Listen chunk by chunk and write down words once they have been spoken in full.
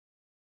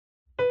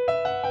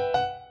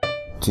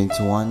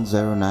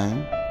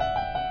2109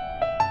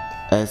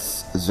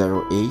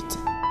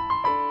 S08.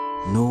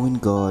 Knowing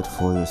God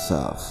for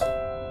yourself.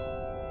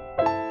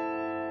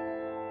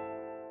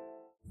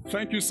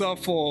 Thank you, sir,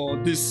 for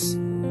this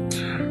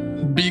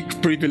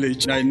big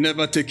privilege. I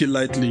never take it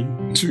lightly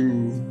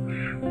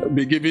to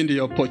be given the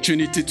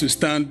opportunity to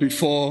stand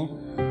before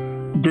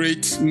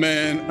great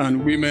men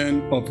and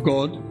women of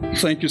God.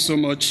 Thank you so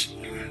much,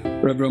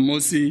 Reverend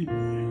Mosi.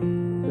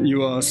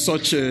 You are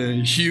such a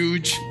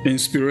huge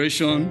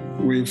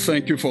inspiration. We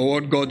thank you for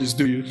what God is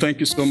doing. Thank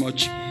you so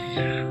much.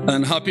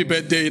 And happy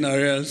birthday in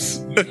arrears.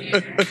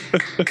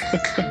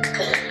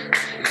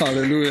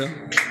 Hallelujah.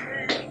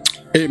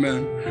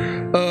 Amen.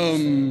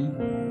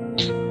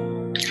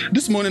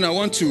 This morning I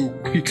want to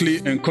quickly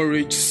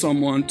encourage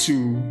someone to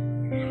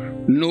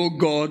know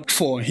God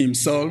for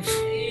himself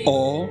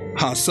or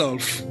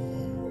herself.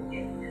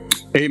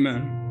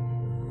 Amen.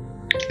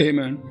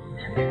 Amen.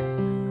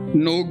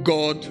 Know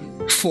God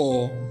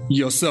for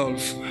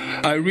yourself.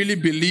 I really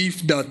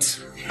believe that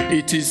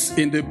it is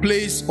in the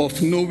place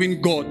of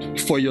knowing God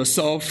for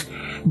yourself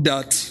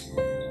that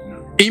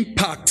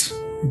impact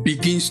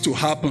begins to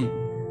happen.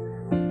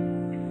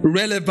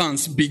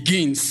 Relevance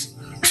begins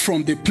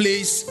from the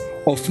place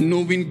of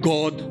knowing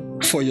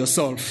God for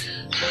yourself.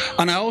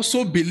 And I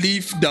also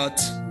believe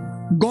that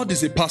God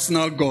is a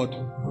personal God,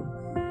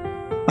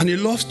 and He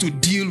loves to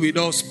deal with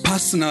us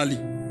personally.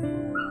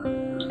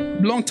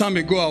 Long time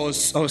ago, I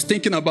was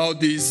thinking about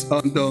this,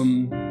 and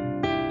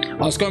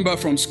I was coming back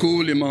from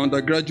school in my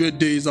undergraduate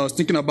days. I was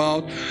thinking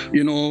about,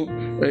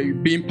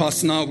 being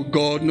personal with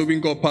God,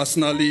 knowing God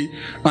personally.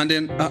 And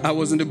then I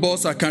was in the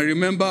bus. I can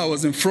remember I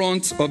was in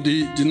front of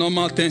the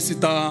normal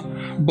 10-seater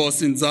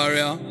bus in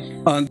Zaria.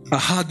 And I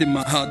had in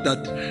my heart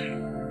that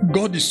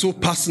God is so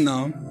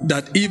personal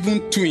that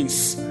even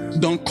twins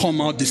don't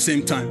come out the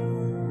same time.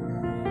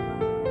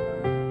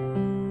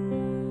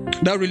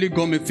 That really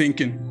got me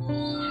thinking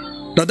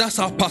that that's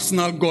how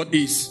personal God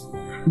is.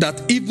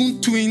 That even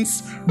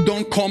twins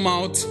don't come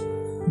out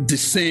the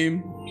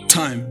same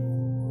time.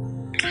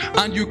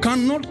 And you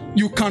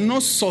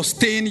cannot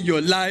sustain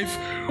your life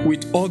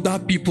with other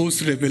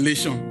people's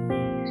revelation.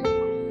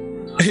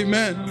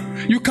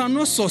 Amen. You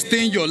cannot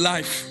sustain your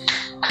life.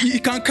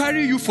 It can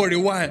carry you for a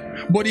while,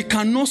 but it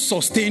cannot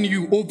sustain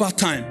you over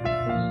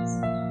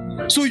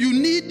time. So you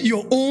need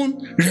your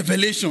own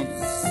revelation.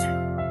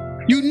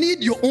 You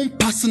need your own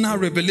personal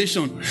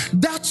revelation.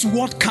 That's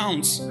what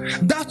counts.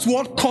 That's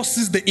what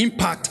causes the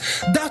impact.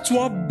 That's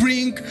what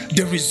brings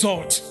the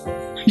result.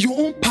 Your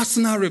own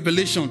personal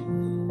revelation.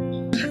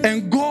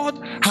 And God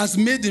has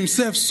made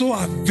Himself so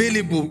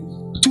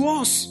available to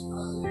us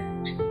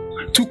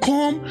to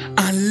come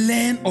and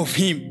learn of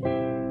Him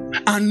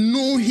and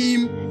know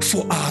Him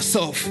for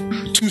ourselves,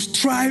 to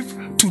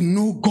strive to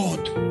know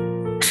God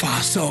for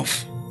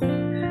ourselves.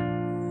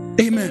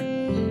 Amen.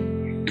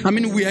 I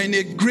mean, we are in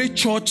a great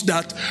church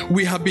that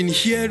we have been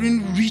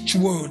hearing rich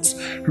words,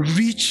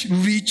 rich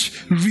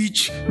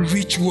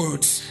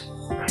words.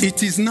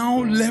 It is now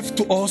left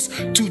to us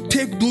to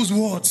take those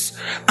words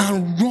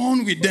and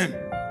run with them.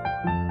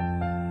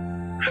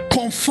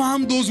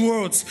 Confirm those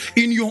words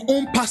in your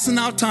own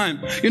personal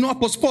time.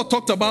 Apostle Paul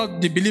talked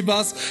about the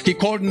believers he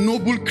called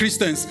noble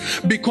Christians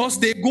because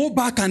they go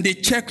back and they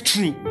check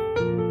through.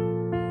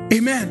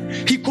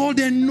 Amen. He called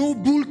them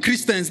noble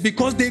Christians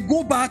because they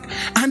go back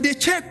and they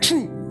check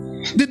through.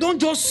 They don't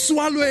just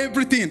swallow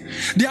everything.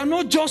 They are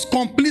not just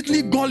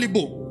completely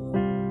gullible.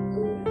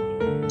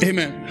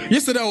 Amen.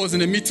 Yesterday I was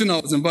in a meeting.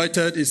 I was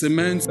invited. It's a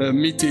men's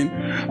meeting.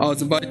 I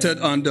was invited,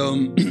 and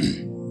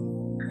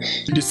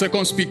the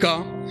second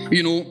speaker,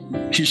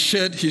 he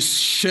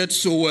shared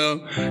so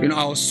well.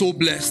 I was so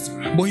blessed.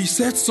 But he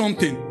said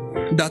something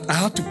that I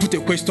had to put a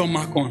question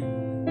mark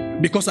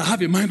on because I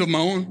have a mind of my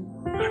own,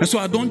 and so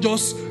I don't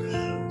just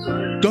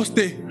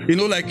stay.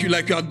 Like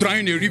you are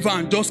drying a river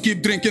and just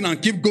keep drinking and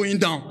keep going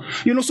down.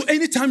 So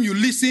anytime you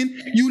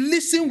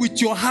listen with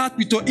your heart,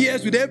 with your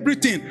ears, with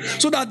everything,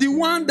 so that the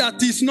one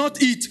that is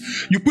not it,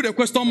 you put a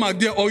question mark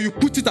there or you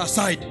put it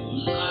aside.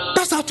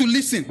 That's how to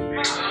listen.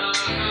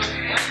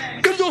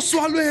 You just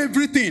swallow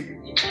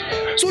everything.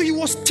 So he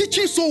was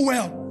teaching so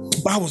well.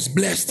 I was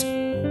blessed.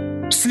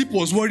 Sleep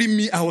was worrying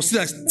me. I was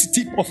at the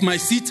tip of my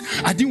seat.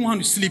 I didn't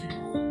want to sleep.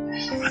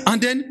 And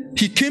then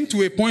he came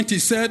to a point. He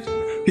said,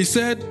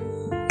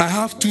 I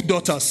have 2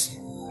 daughters.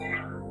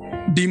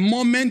 The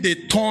moment they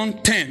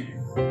turn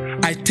 10,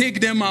 I take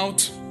them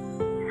out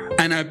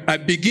and I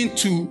begin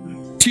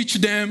to teach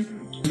them.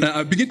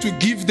 I begin to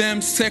give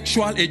them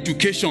sexual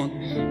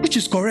education, which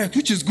is correct,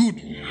 which is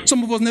good.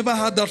 Some of us never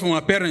heard that from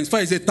our parents. In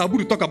fact, it's a taboo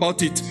to talk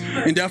about it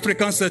in the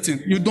African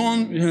setting. You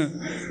don't,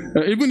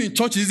 even in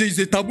churches, it's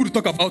a taboo to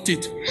talk about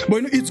it.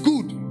 But it's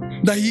good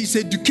that he is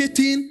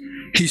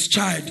educating his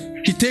child.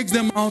 He takes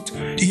them out,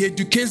 he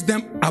educates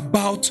them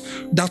about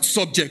that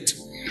subject.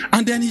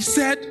 And then he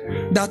said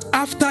that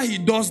after he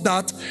does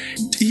that,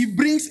 he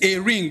brings a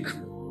ring.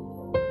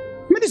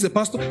 Maybe he's a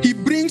pastor. He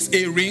brings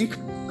a ring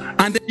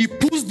and then he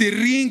puts the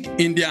ring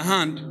in their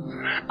hand.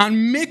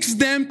 and makes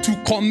them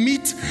to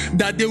commit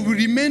that they will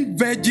remain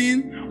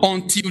virgin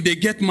until they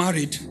get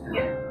married.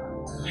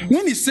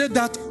 When he said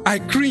that, I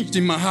cringed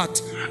in my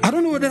heart. I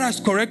don't know whether that's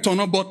correct or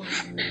not, but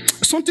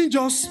something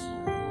just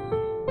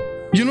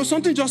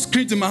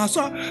cringed in my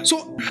heart.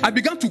 So I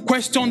began to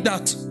question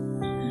that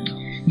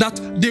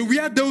they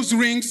wear those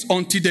rings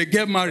until they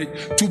get married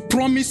to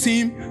promise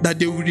him that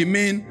they will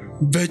remain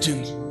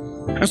virgins.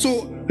 And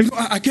so,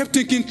 I kept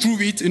thinking through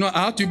it.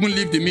 I had to even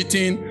leave the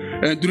meeting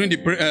during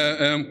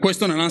the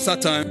question and answer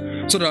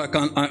time so that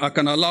I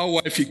can allow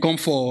wife to come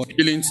for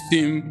healing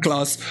team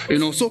class.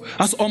 So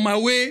as on my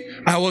way,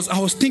 I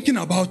was thinking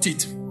about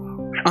it.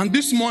 And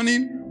this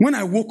morning, when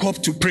I woke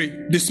up to pray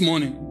this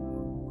morning,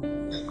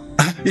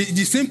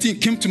 the same thing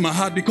came to my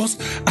heart because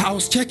I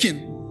was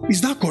checking.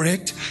 Is that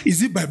correct?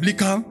 Is it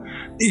biblical?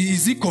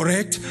 Is it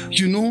correct?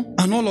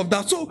 And all of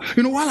that. So,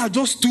 while I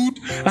just stood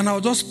and I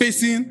was just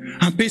pacing,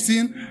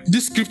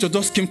 this scripture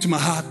just came to my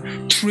heart.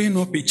 Train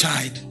up a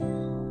child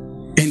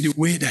in the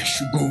way that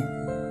should go.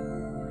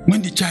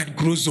 When the child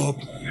grows up,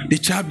 the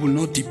child will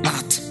not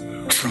depart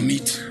from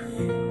it.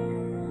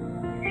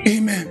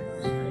 Amen.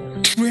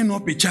 Train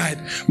up a child.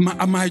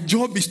 My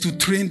job is to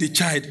train the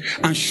child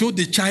and show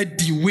the child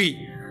the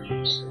way.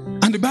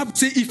 And the Bible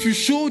says, if you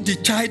show the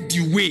child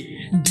the way,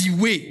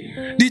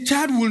 the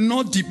child will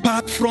not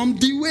depart from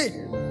the way.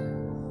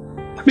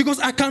 Because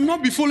I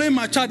cannot be following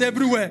my child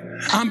everywhere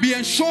and be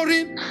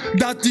ensuring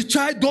that the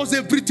child does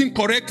everything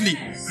correctly.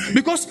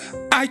 Because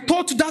I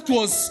thought that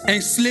was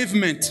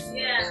enslavement,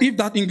 if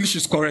that English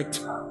is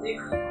correct.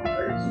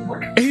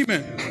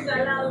 Amen.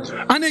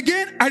 And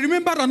again, I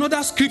remembered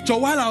another scripture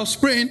while I was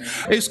praying,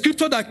 a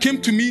scripture that came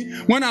to me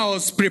when I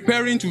was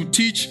preparing to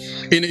teach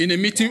in a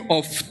meeting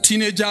of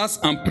teenagers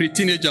and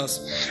pre-teenagers.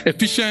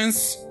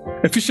 Ephesians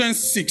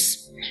 6.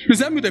 Please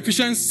help me with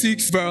Ephesians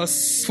 6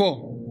 verse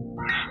 4.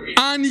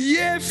 And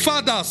ye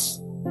fathers,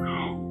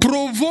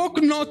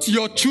 provoke not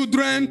your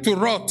children to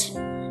wrath.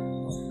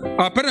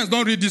 Our parents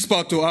don't read this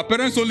part too. Our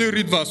parents only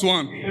read verse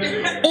 1.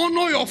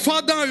 Honor your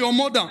father and your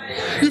mother.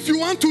 If you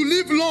want to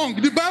live long,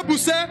 the Bible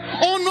says,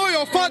 honor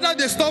your father,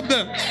 they stop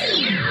them.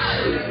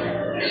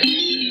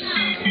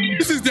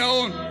 This is their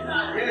own.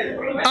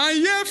 And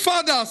ye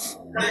fathers,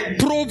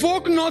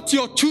 provoke not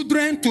your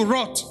children to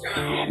wrath,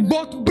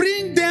 but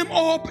bring them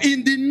up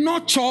in the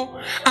nurture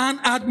and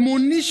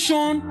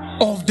admonition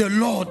of the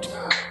Lord.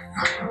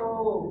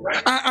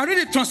 I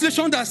read a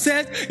translation that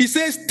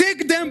says,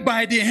 take them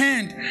by the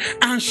hand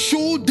and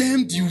show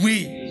them the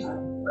way.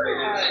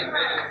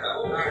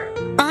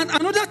 And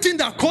another thing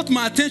that caught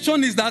my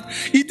attention is that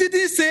it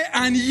didn't say,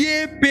 and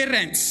ye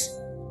parents.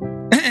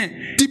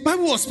 The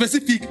Bible was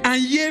specific,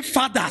 and ye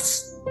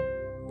fathers.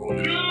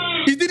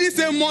 It didn't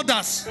say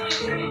mothers.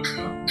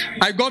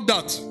 I got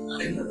that.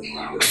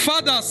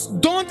 Fathers,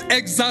 don't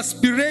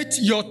exasperate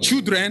your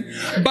children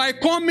by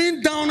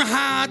coming down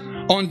hard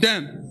on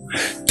them.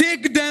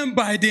 Take them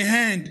by the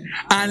hand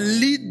and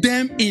lead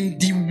them in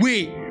the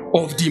way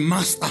of the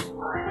master.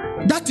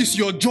 That is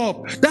your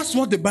job. That's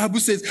what the Bible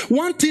says.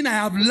 One thing I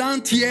have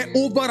learned here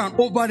over and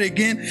over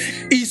again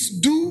is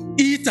do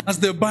it as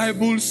the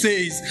Bible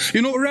says.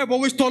 Rev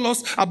always told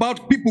us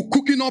about people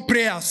cooking up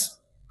prayers.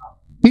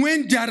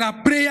 When there are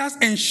prayers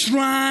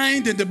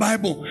enshrined in the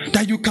Bible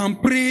that you can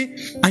pray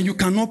and you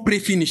cannot pray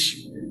finish.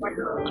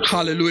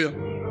 Hallelujah.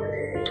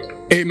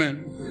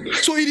 Amen.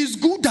 So it is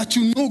good that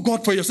you know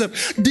God for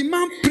yourself. The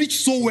man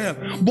preached so well,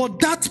 but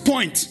that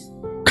point,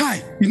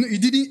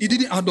 it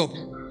didn't add up.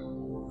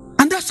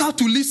 And that's how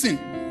to listen.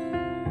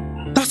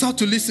 That's how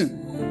to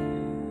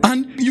listen.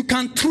 And you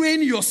can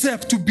train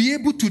yourself to be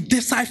able to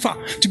decipher,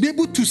 to be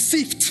able to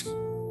sift.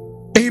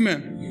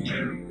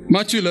 Amen.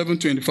 Matthew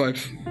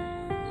 11:25.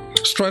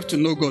 Strive to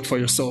know God for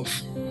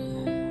yourself.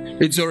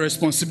 It's your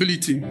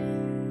responsibility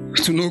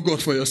to know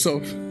God for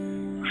yourself.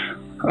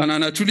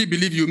 And I truly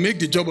believe you make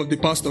the job of the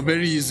pastor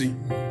very easy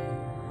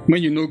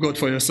when you know God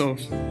for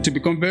yourself. To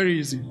become very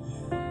easy.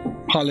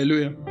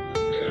 Hallelujah.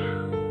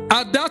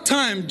 At that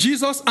time,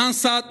 Jesus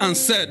answered and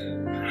said,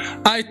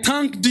 I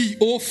thank thee,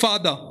 O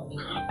Father,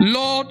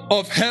 Lord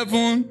of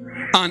heaven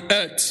and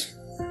earth,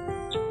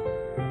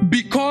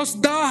 because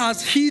thou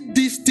hast hid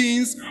these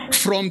things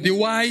from the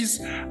wise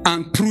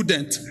and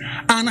prudent,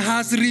 and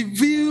hast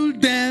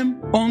revealed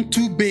them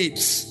unto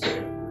babes.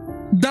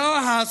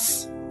 Thou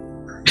hast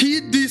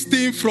hid these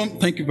things from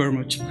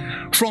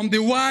the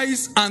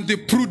wise and the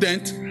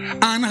prudent,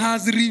 and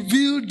has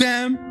revealed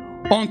them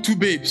unto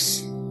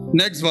babes.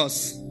 Next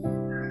verse.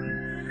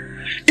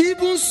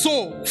 Even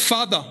so,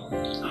 Father,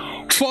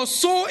 for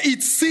so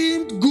it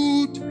seemed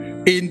good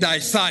in thy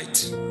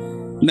sight.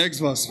 Next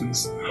verse,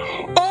 please.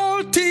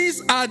 All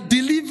things are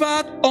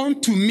delivered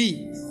unto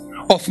me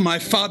of my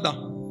Father,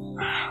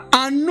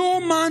 and no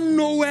man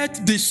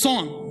knoweth the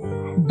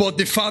Son but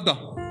the Father.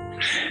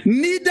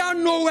 Neither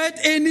knoweth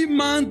any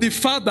man the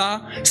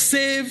Father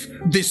save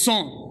the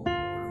Son.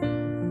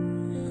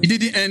 It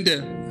didn't end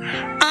there.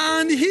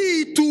 And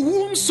he to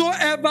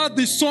whomsoever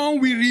the Son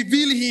will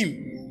reveal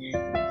him.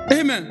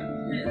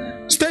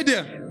 Amen. Stay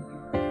there.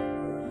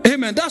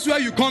 Amen. That's where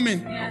you come in.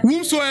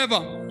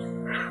 Whomsoever.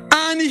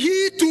 And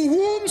he to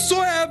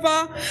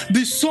whomsoever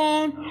the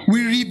Son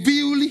will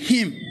reveal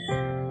him.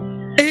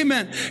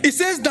 Amen. It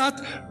says that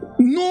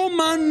no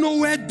man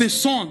knoweth the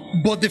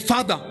Son but the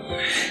Father.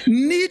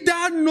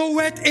 Neither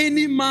knoweth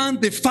any man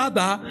the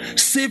Father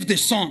save the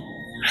Son.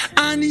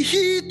 And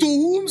he to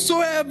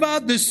whomsoever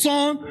the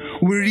Son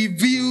will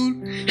reveal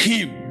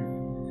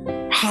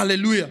him.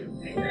 Hallelujah.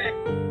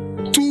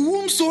 To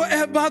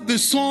whomsoever the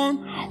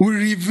Son will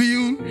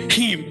reveal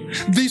him.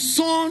 The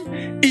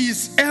Son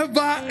is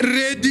ever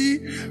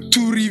ready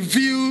to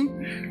reveal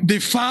the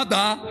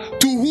Father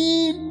to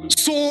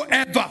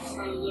whomsoever.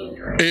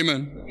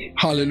 Amen.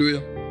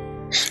 Hallelujah.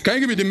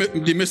 Can you give me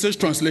the message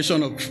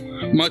translation of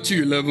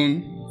Matthew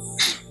 11?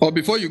 Or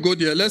before you go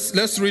there,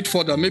 let's read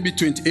further, maybe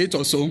 28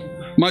 or so.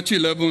 Matthew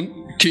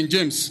 11, King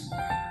James.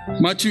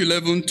 Matthew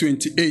 11,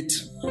 28.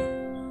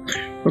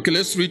 Okay,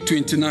 let's read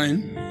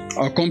 29.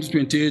 I'll come to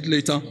 28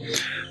 later.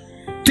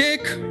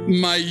 Take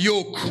my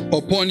yoke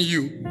upon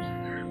you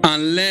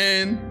and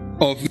learn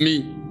of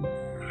me,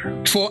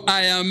 for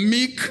I am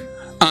meek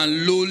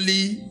and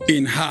lowly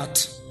in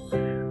heart,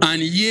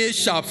 and ye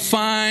shall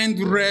find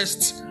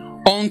rest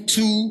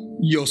unto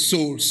your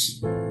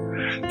souls.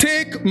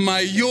 Take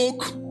my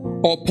yoke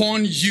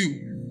upon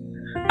you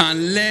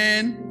and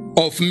learn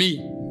of me,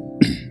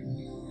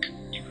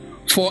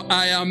 for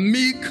I am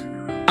meek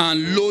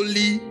and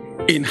lowly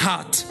in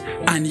heart,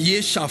 and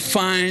ye shall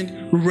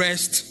find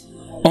rest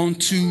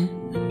unto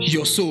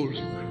your soul.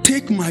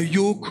 Take my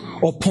yoke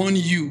upon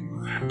you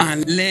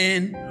and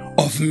learn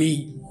of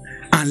me.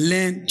 And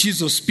learn,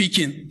 Jesus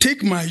speaking,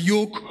 take my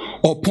yoke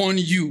upon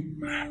you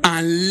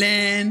and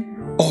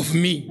learn of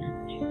me.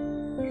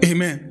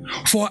 Amen.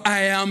 For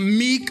I am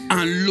meek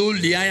and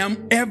lowly. I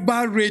am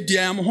ever ready.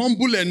 I am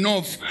humble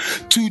enough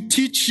to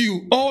teach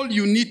you all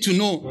you need to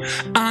know,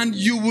 and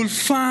you will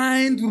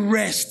find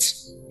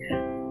rest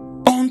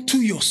unto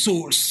your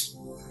souls.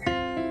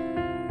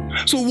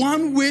 So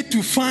one way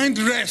to find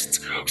rest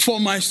for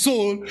my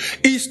soul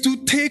is to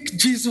take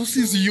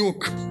Jesus'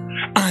 yoke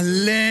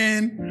and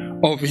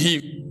learn of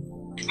him.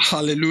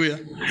 Hallelujah.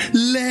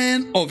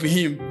 Learn of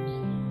him.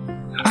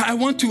 I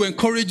want to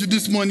encourage you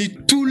this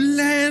morning to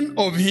learn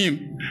of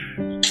him.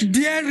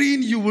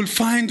 Therein you will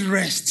find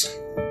rest.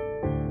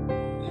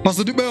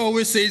 Pastor Dube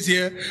always says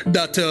here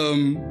that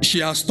she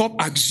has stopped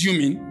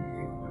assuming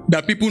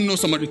that people know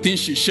some of the things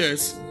she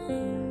shares,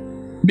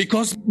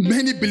 because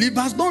many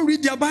believers don't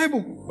read their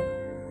Bible.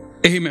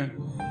 Amen.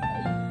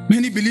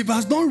 Many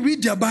believers don't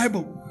read their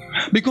Bible.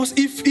 Because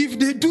if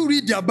they do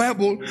read their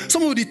Bible,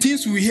 some of the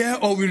things we hear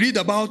or we read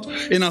about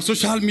in our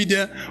social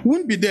media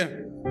won't be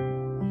there.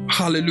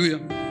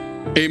 Hallelujah.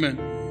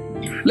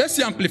 Amen. Let's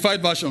see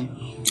Amplified Version.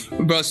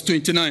 Verse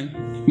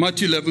 29.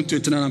 Matthew 11,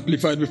 29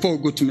 Amplified, before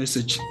we go to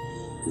message.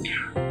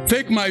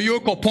 Take my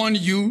yoke upon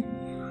you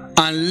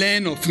and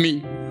learn of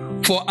me,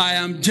 for I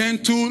am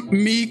gentle,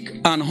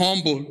 meek, and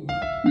humble,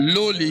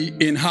 lowly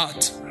in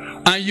heart,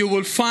 and you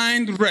will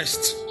find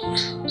rest,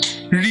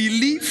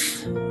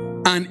 relief,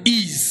 and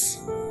ease,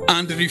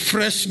 and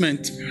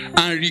refreshment,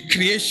 and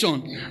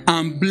recreation,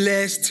 and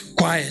blessed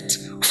quiet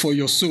for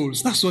your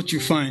souls. That's what you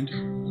find.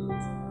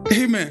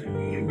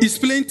 Amen. It's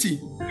plenty.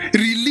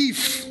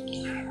 Relief,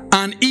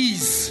 and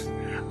ease,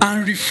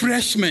 and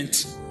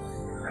refreshment,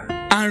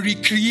 and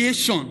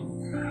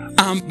recreation,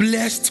 and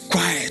blessed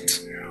quiet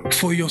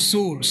for your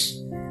souls.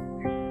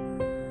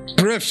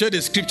 Rev shared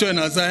a scripture in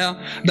Isaiah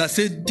that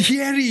said,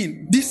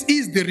 herein, this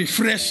is the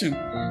refreshing.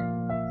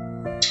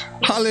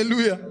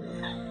 Hallelujah.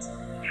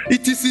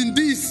 It is in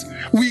this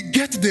we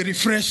get the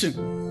refreshing.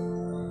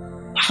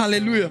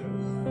 Hallelujah.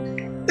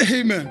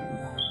 Amen.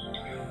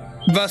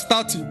 Verse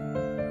 30.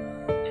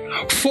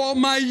 For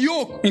my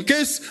yoke, in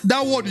case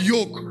that word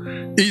yoke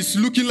is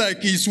looking like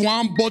it's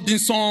one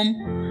burdensome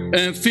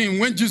thing.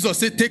 When Jesus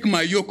said, take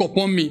my yoke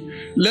upon me,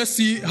 let's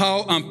see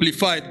how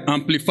amplified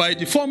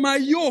it. For my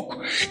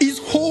yoke is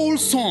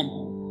wholesome.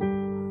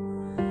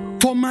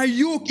 For my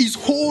yoke is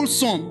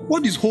wholesome.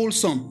 What is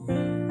wholesome?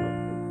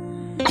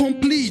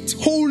 Complete,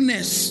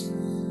 wholeness,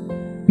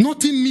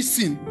 nothing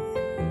missing.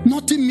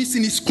 Nothing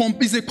missing. Is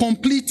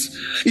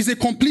a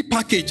complete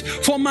package.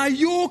 For my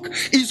yoke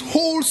is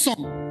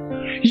wholesome,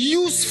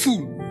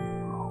 useful,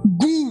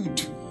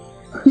 good,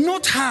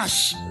 not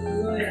harsh,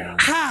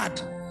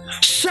 hard,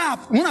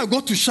 sharp. When I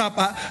got to sharp,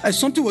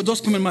 something was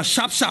just coming my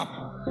sharp.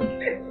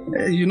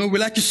 We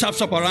like it sharp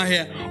around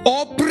here.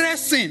 Or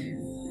pressing,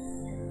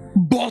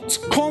 but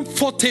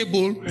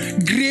comfortable,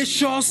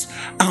 gracious,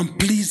 and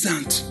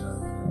pleasant.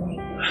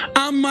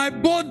 And my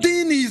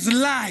burden is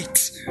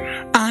light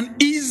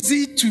and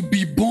easy to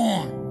be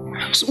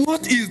borne. So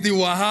what is the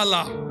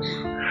wahala?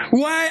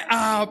 Why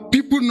are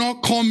people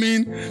not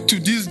coming to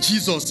this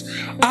Jesus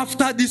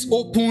after this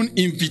open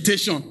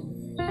invitation?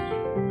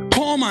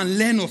 Come and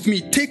learn of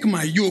me. Take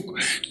my yoke.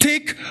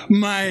 Take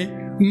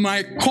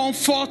my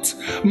comfort,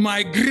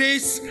 my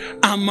grace,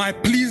 and my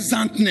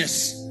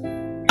pleasantness,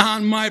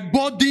 and my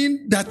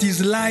burden that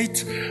is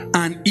light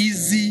and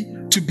easy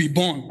to be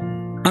borne.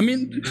 I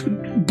mean,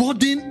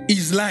 burden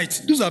is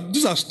light. Those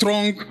are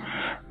strong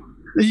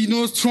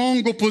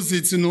Strong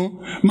opposites,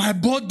 My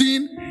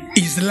burden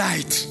is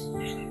light.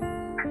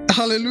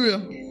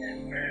 Hallelujah.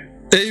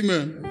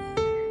 Amen.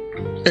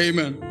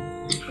 Amen.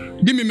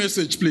 Give me a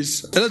message,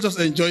 please. Let's just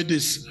enjoy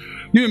this.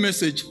 Give me a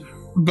message.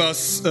 Let's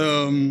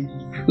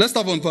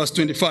start on verse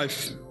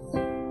 25.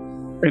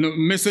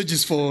 Message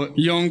is for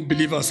young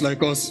believers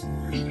like us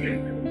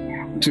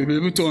to be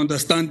able to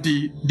understand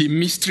the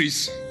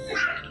mysteries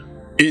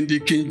in the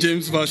King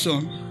James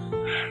Version.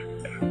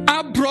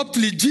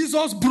 Abruptly,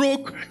 Jesus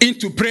broke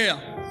into prayer.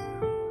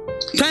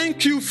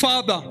 Thank you,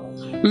 Father,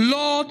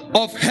 Lord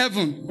of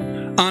heaven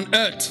and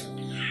earth.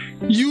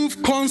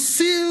 You've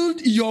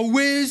concealed your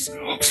ways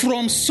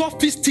from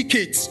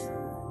sophisticates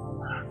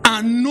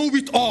and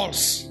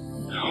know-it-alls,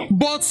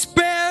 but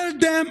spell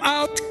them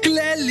out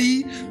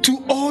clearly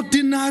to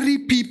ordinary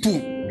people.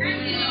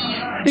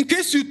 In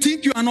case you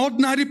think you're an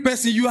ordinary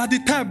person, you are the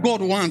type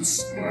God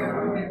wants.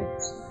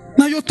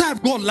 Now your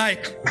type God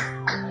like.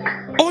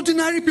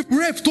 Ordinary people.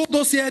 Rev told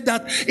us here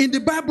that in the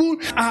Bible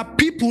are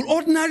people,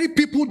 ordinary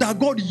people that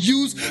God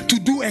used to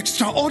do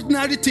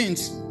extraordinary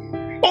things.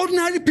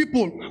 Ordinary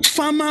people,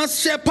 farmers,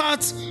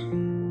 shepherds,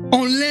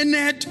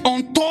 unlearned,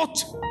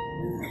 untaught,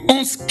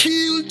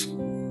 unskilled.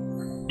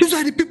 Those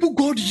are the people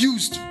God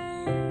used.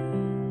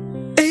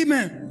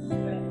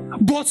 Amen.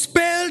 But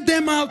spell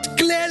them out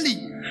clearly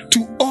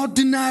to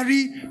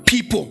ordinary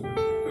people.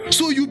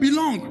 So you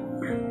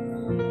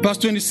belong. Verse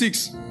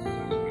 26.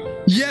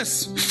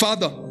 Yes,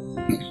 Father.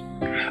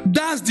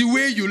 That's the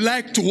way you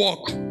like to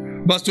walk.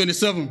 Verse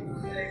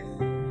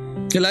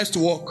 27. He likes to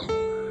walk.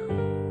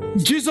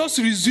 Jesus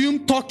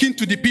resumed talking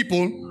to the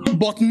people,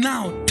 but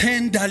now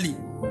tenderly.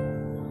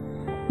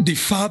 The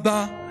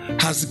Father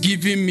has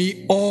given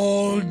me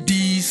all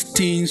these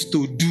things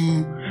to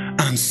do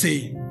and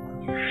say.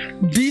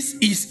 This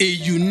is a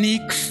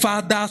unique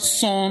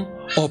father-son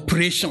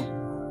operation,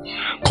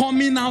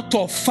 coming out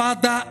of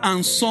father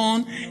and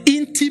son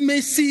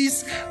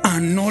intimacies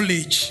and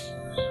knowledge.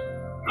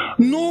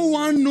 No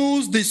one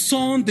knows the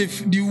son the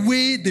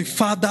way the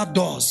father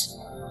does,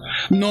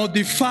 nor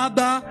the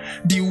father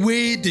the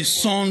way the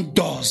son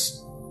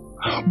does.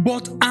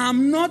 But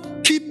I'm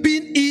not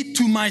keeping it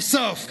to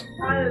myself.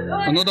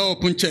 Another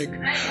open check.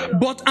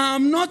 But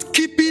I'm not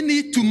keeping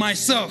it to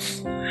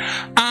myself.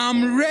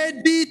 I'm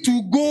ready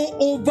to go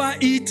over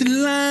it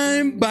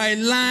line by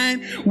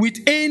line with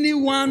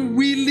anyone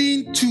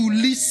willing to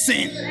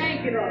listen.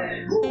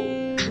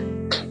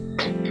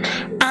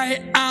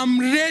 I am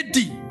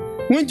ready.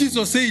 When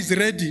Jesus says he's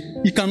ready,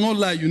 he cannot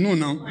lie,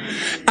 now.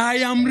 I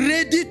am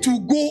ready to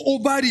go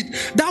over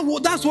it.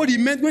 That's what he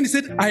meant when he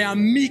said, I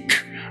am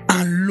meek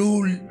and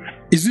lowly.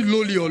 Is it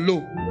lowly or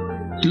low?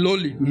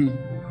 Lowly.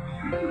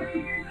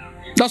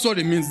 That's what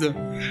it means there.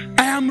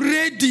 I am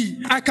ready.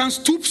 I can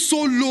stoop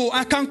so low.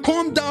 I can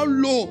come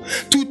down low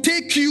to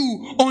take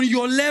you on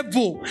your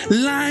level,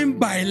 line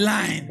by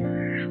line.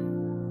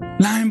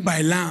 Line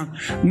by line.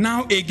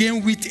 Now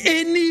again, with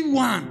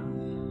anyone.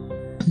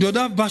 The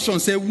other version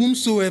says,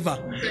 whomsoever.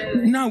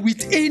 Now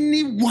with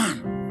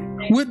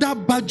anyone, whether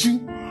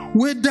Baju,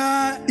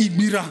 whether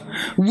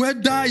Ibira,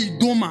 whether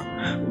Idoma,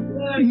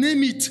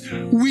 name it,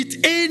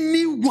 with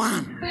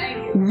anyone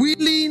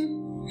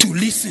willing to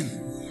listen.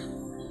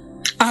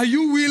 Are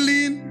you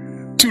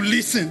willing to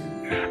listen?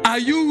 Are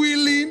you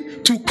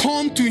willing to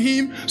come to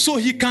him so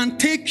he can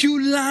take you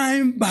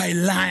line by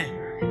line?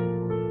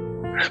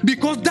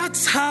 Because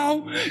that's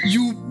how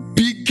you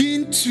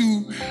begin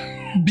to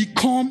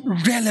become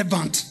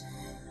relevant.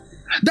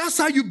 That's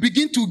how you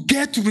begin to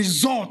get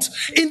results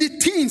in the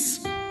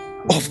things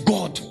of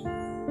God.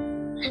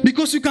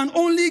 Because you can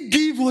only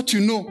give what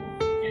you know.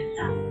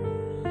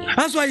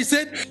 That's why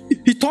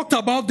he talked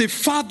about the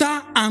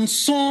father and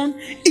son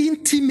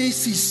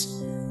intimacies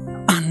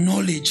and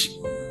knowledge.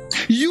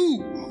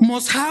 You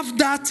must have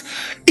that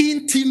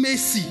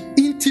intimacy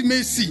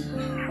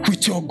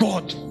with your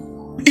God.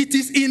 It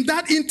is in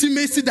that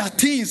intimacy that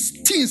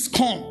things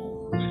come.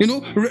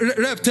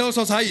 Rev tells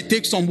us how he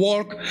takes some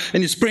work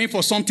and he's praying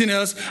for something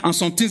else, and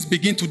some things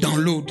begin to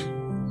download.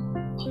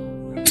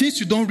 Things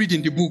you don't read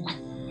in the book.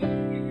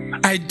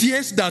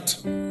 Ideas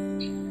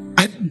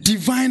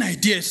divine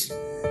ideas.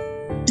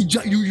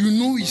 You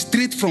know it's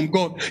straight from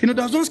God.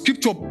 There's one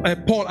scripture,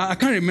 Paul, I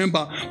can't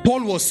remember.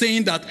 Paul was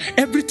saying that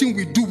everything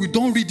we do, we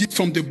don't read it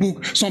from the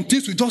book. Some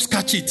things we just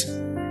catch it.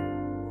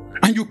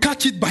 And you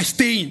catch it by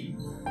staying.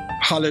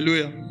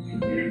 Hallelujah.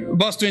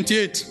 Verse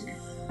 28.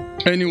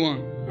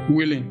 Anyone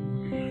willing?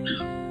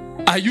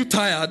 Are you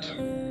tired?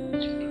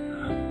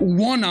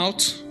 Worn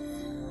out?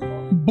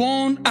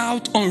 Born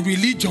out on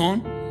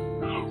religion?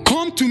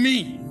 Come to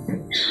me.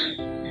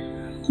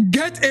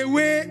 Get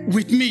away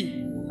with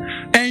me,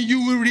 and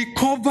you will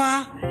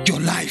recover your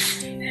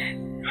life.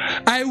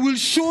 I will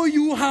show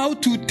you how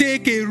to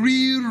take a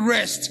real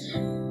rest.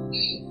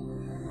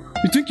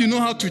 You think you know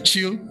how to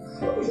chill?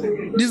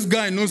 This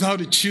guy knows how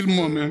to chill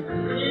more,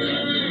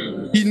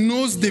 man. He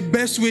knows the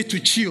best way to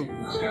chill.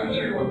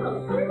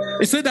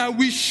 He said, I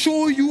will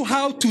show you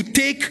how to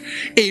take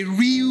a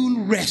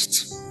real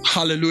rest.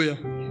 Hallelujah.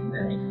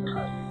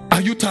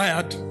 Are you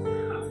tired?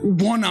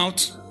 Worn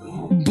out?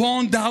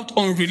 burned out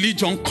on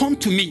religion, come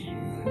to me.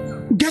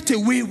 Get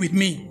away with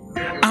me.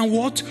 And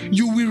what?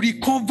 You will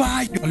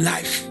recover your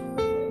life.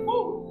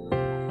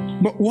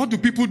 But what do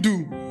people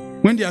do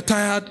when they are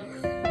tired,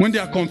 when they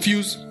are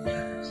confused?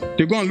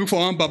 They go and look for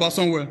one Baba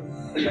somewhere,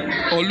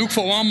 or look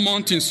for one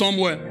mountain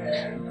somewhere.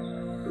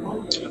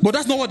 But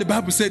that's not what the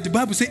Bible said. The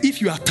Bible says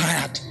if you are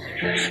tired,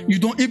 you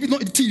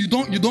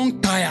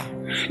don't tire,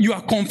 you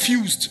are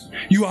confused,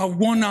 you are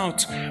worn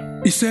out.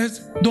 It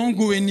says, don't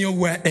go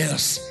anywhere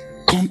else.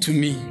 Come to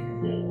me.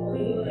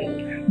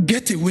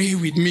 Get away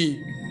with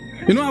me.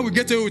 You know how we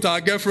get away with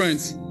our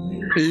girlfriends?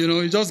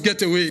 You just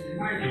get away.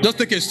 Just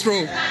take a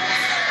stroll.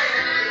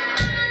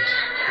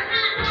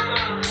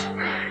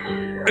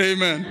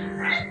 Amen.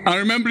 I'm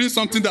remembering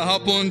something that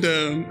happened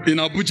in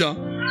Abuja.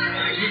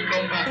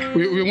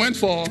 We went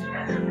for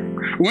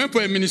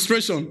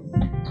administration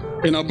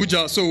in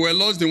Abuja. So we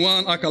lost in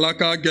one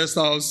Akalaka guest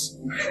house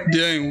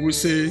there in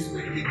Wuse,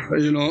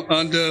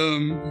 and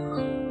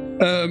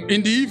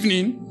in the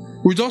evening,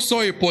 we just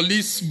saw a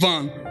police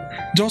van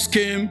just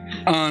came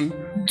and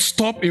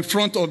stopped in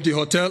front of the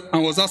hotel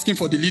and was asking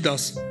for the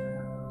leaders.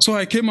 So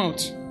I came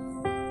out.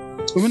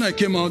 When I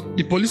came out,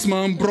 the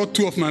policeman brought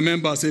two of my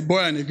members, a boy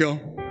and a girl.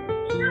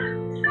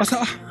 I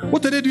said,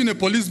 what are they doing in a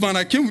police van?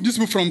 I came with these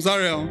people from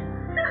Zaria.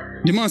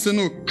 The man said,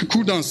 no,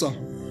 cool down, sir.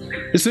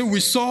 He said, we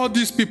saw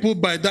these people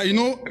by that.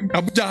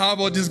 Abuja have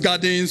all these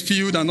gardens,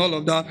 field, and all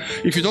of that.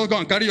 If you just go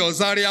and carry your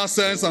Zaria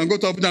sense and go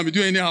to Abuja and be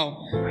doing anyhow.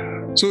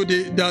 So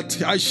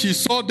he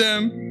saw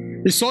them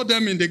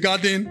in the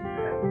garden.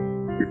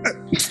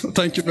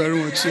 Thank you very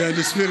much. Yeah,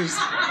 the spirit.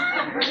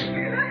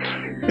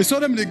 He saw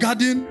them in the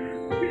garden,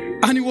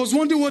 and he was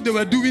wondering what they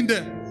were doing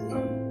there.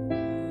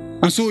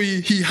 And so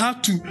he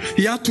had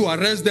to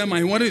arrest them,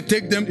 and he wanted to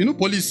take them.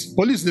 Police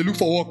they look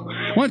for work.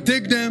 He wanted to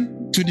take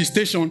them to the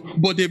station,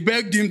 but they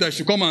begged him that he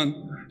should come and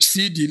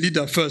see the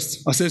leader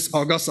first. I said,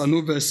 Augusta,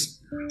 no verse.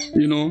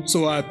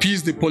 So I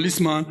appeased the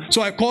policeman.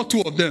 So I called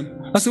two of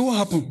them. I said, what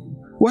happened?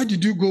 Why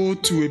did you go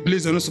to a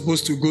place you're not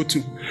supposed to go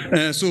to?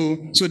 So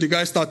the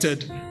guy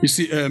started, you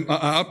see,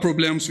 I have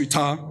problems with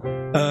her.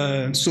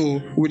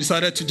 So we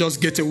decided to just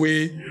get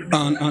away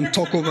and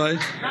talk over it.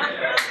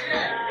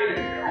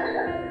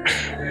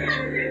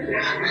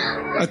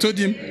 I told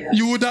him,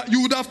 you would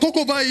have talked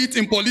over it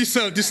in police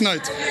cell this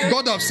night.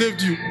 God have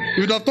saved you.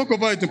 You would have talked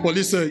over it in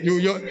police cell.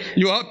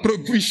 You had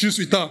issues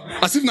with her.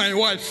 As if not your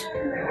wife.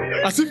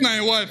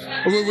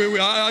 We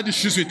had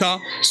issues with her.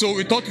 So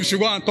we thought we should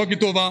go and talk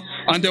it over.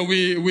 And then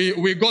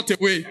we got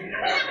away.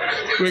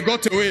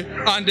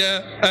 And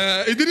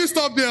it didn't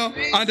stop there.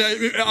 And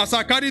as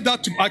I carried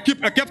that, I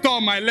kept her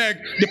on my leg.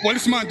 The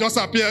policeman just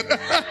appeared.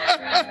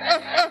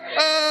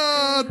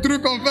 Through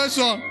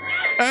confession.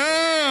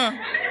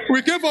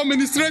 We came for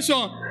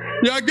administration.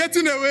 You are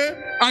getting away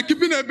and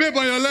keeping a babe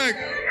on your leg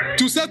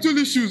to settle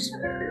issues.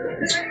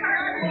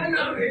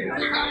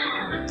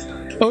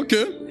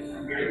 Okay.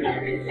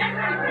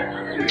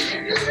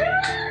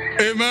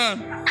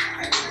 Amen.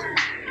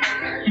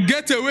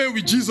 Get away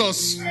with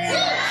Jesus.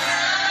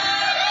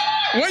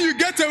 When you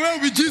get away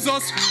with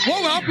Jesus,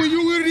 what will happen?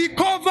 You will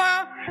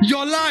recover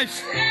your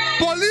life.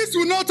 Police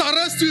will not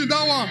arrest you in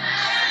that one.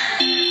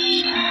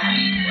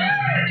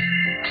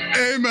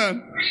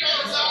 Amen.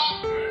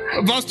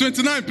 Verse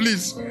 29,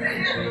 please.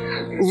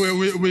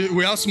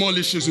 We have small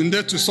issues. We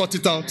need to sort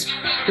it out.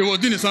 It was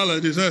doing his hand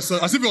like this,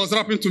 as if he was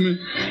rapping to me.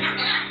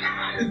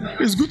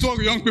 It's good to work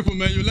with young people,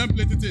 man. You learn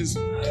plenty things.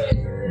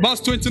 Verse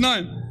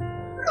 29.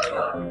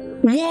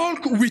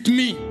 Walk with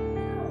me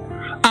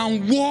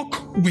and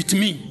walk with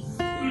me.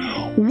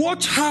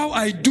 Watch how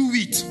I do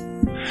it.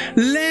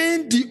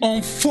 Learn the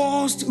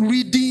unforced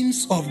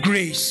rhythms of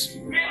grace.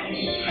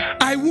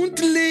 I won't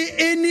lay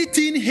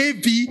anything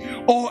heavy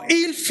or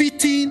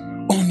ill-fitting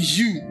on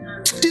you.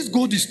 This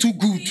God is too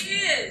good.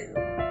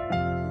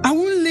 I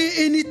won't lay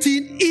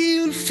anything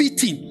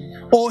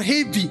ill-fitting or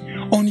heavy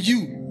on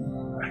you.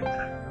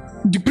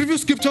 The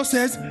previous scripture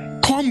says,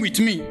 come with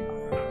me.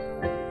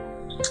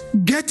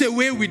 Get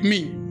away with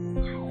me.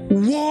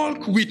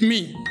 Walk with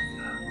me.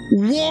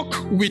 Walk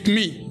with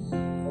me.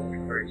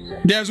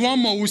 There's one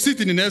more. We'll see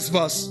it in the next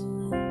verse.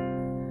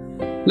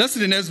 Let's see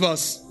the next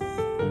verse.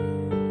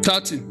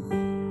 30.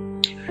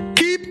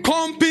 Keep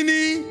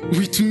company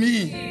with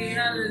me,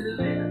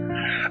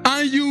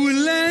 and you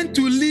will learn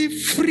to live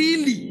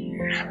freely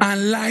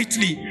and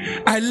lightly.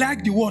 I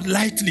like the word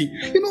lightly.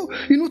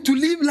 To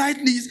live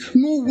lightly is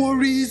no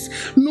worries,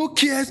 no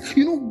cares.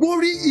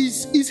 Worry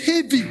is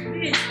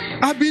heavy.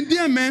 I've been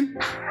there, man.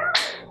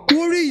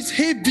 Worry is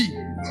heavy.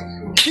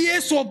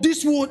 Cares of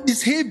this world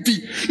is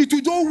heavy. It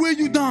will just weigh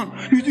you down.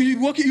 You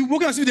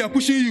walk as if they are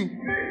pushing you.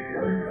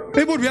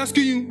 Everybody will be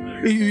asking you,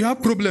 you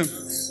have problem.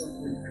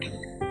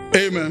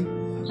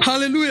 Amen.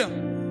 Hallelujah.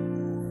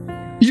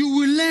 You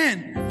will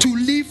learn to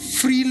live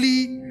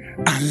freely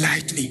and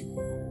lightly.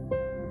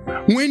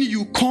 When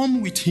you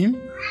come with him,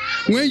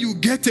 when you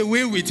get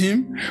away with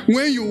him,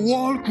 when you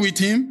walk with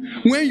him,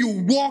 when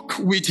you walk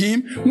with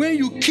him, when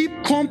you keep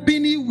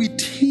company with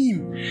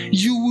him,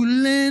 you will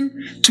learn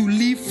to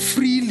live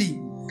freely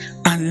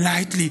and and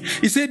lightly.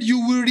 He said, you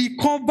will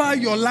recover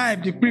your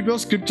life. The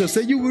previous scripture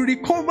said, you will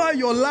recover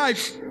your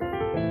life.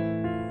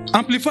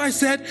 Amplified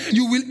said,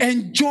 you will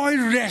enjoy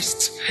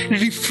rest,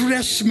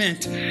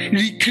 refreshment,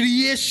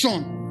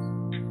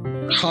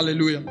 recreation.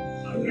 Hallelujah.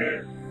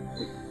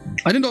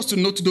 I need us to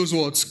note those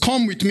words.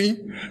 Come with me.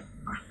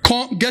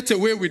 Come, get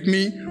away with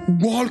me.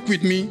 Walk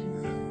with me.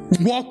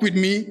 Walk with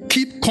me.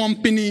 Keep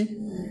company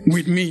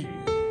with me.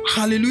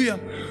 Hallelujah.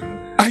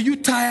 Are you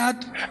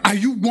tired? Are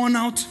you worn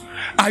out?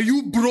 Are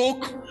you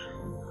broke?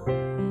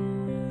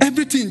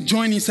 Everything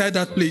join inside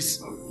that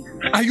place.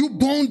 Are you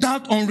burned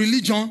out on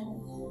religion?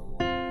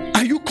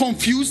 Are you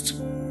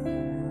confused?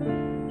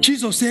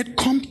 Jesus said,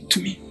 come to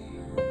me.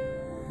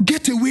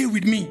 Get away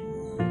with me.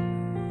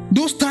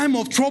 Those time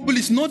of trouble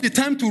is not the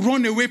time to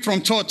run away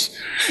from church.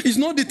 It's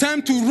not the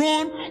time to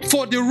run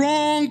for the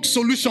wrong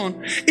solution.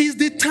 It's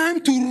the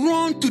time to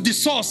run to the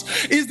source.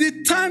 It's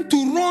the time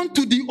to run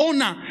to the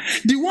owner,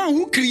 the one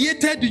who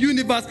created the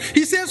universe.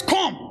 He says,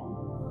 come.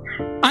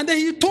 And then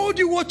he told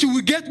you what you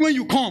will get when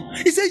you come.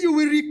 He said, you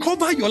will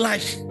recover your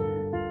life.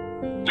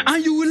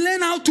 And you will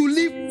learn how to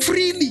live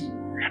freely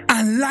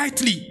and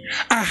lightly.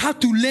 I had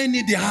to learn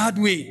it the hard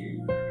way.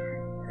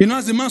 You know,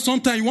 as a man,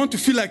 sometimes you want to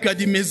feel like you are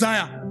the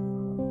Messiah.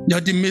 You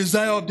are the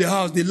Messiah of the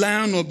house, the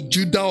Lion of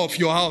Judah of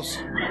your house.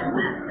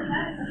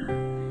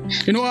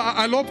 You know,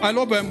 I love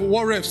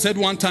what Rev said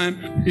one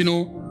time, you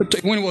know,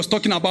 when he was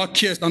talking about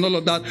cares and all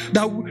of that,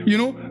 you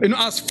know,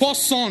 as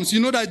first sons,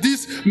 you know that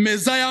this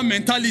Messiah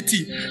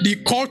mentality, the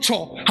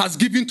culture has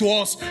given to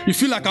us. You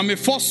feel like I'm a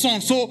first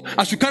son, so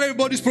I should carry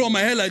everybody's problem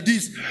on my head like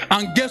this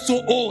and get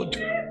so old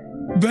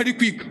very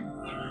quick.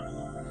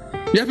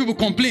 You hear people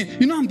complain,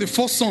 you know, I'm the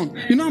first son.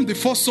 You know, I'm the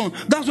first son.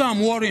 That's why I'm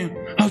worrying.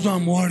 That's why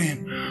I'm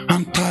worrying.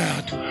 I'm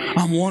tired.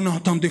 I'm worn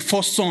out. I'm the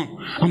first son.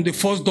 I'm the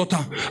first daughter.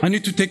 I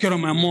need to take care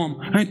of my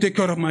mom. I need to take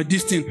care of my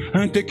this thing.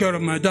 I need to take care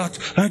of my that.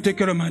 I need to take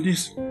care of my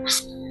this.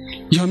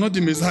 You're not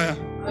the Messiah.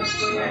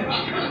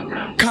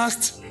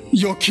 Cast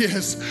your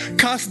cares.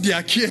 Cast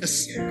their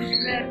cares.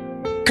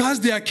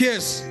 Cast their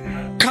cares.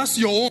 Cast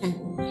your own.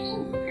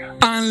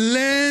 And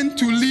learn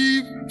to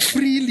live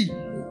freely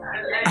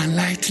and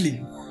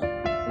lightly.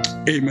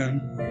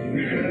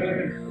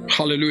 Amen.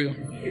 Hallelujah.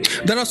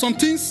 There are some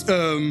things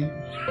I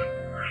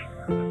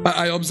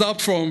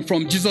observed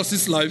from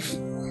Jesus' life,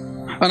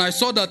 and I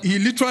saw that he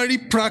literally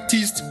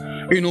practiced,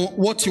 you know,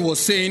 what he was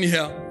saying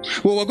here.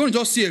 Well, we're going to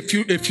just see a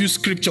few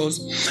scriptures,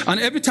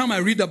 and every time I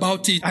read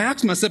about it, I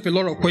ask myself a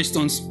lot of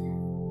questions.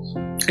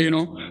 You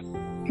know,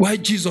 why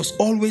Jesus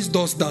always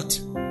does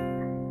that.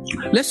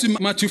 Let's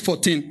read Matthew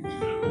 14,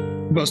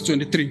 verse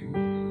 23.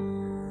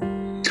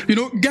 You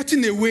know,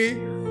 getting away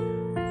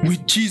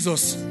with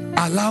Jesus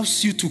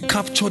allows you to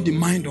capture the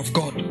mind of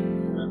God.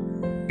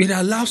 It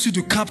allows you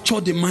to capture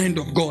the mind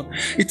of God.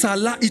 It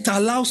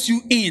allows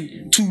you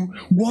in to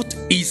what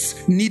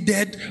is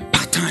needed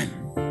part time.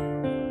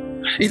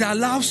 It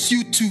allows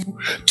you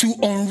to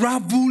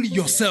unravel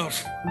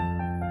yourself.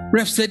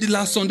 Rev said it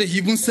last Sunday. He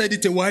even said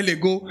it a while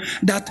ago,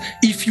 that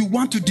if you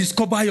want to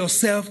discover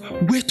yourself,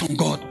 wait on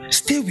God.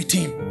 Stay with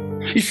Him.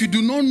 If you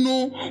do not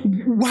know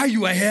why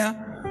you are here,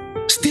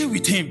 stay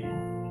with Him.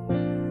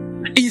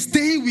 In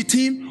staying with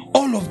Him,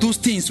 all of those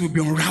things will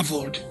be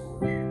unraveled.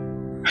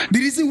 The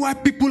reason why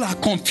people are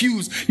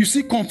confused, you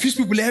see confused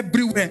people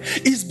everywhere,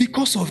 is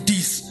because of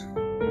this.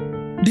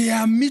 They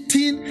are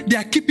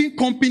keeping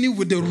company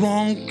with the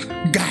wrong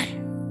guy.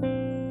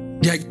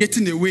 They are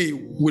getting away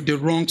with the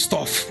wrong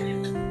stuff.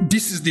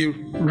 This is the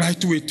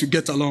right way to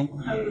get along.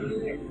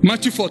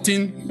 Matthew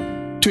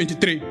 14,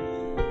 23.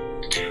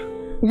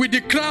 With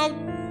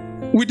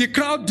the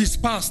crowd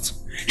dispersed,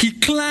 he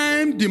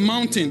climbed the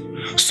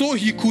mountain so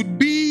he could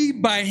be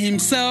by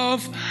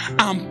himself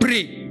and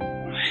pray.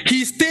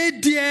 He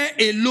stayed there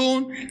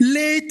alone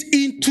late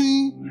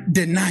into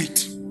the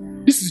night.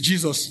 This is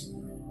Jesus.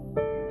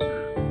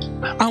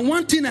 And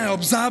one thing I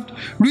observed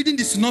reading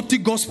the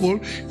Synoptic Gospel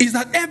is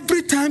that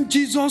every time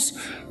Jesus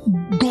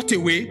got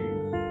away,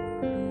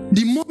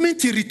 the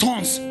moment he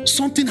returns,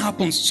 something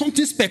happens,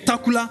 something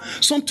spectacular,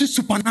 something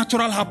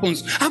supernatural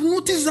happens. I've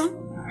noticed that.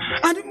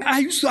 And I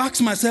used to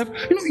ask myself,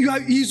 you know,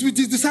 he's with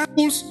his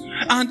disciples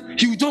and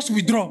he will just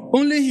withdraw,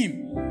 only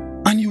him,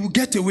 and he will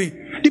get away.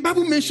 The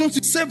Bible mentions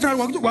it several,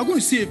 we're going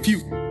to see a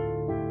few.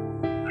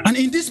 And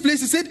in this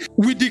place, it said,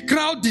 with the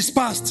crowd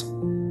dispersed,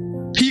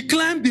 he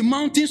climbed the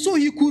mountain so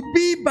he could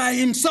be by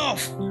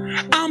himself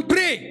and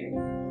pray.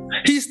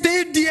 He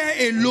stayed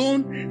there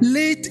alone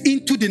late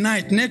into the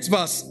night. Next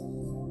verse.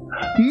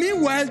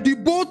 Meanwhile, the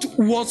boat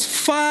was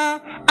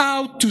far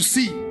out to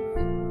sea.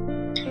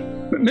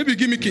 Maybe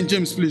give me King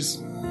James, please.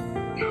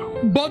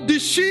 But the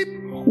ship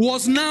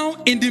was now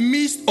in the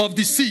midst of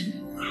the sea,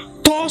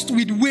 tossed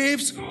with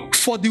waves,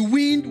 for the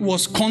wind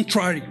was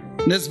contrary.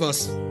 Next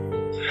verse.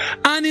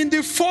 And in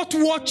the fourth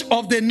watch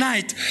of the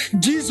night,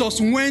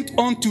 Jesus went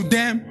unto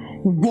them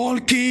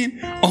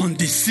walking on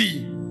the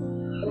sea.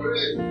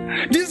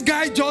 This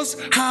guy just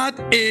had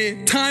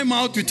a time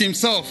out with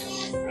himself.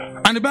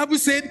 And the Bible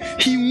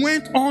said he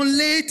went on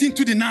late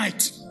into the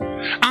night.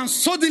 And And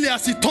suddenly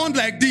as he turned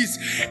like this,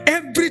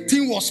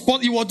 everything was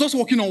spot. He was just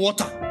walking on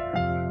water.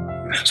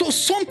 So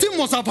something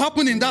must have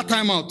happened in that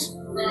time out.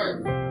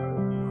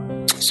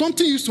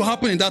 Something used to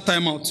happen in that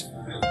time out.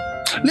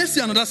 Let's see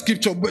another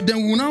scripture, but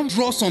then we'll now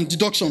draw some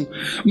deduction.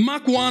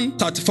 Mark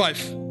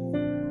 1:35.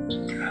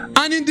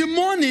 And in the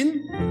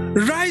morning,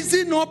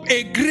 rising up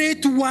a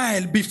great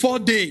while before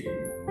day,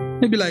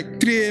 maybe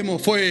like 3 a.m. or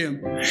 4 a.m.,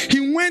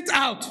 he went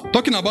out,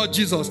 talking about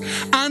Jesus,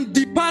 and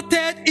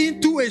departed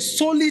into a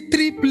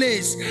solitary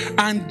place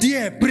and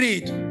there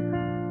prayed.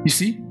 You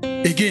see,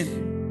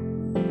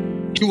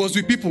 again, he was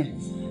with people.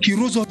 He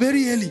rose up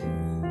very early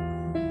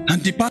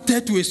and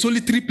departed to a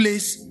solitary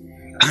place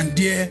and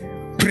there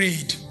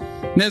prayed.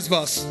 Next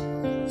verse.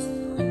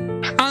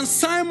 And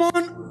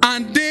Simon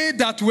and they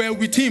that were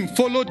with him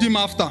followed him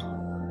after.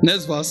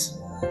 Next verse.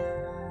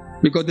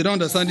 Because they don't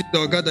understand it,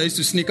 the God that used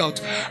to sneak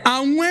out.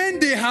 And when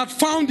they had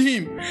found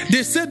him,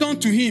 they said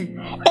unto him,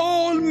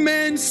 all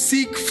men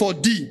seek for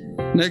thee.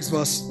 Next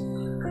verse.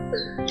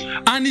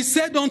 And he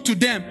said unto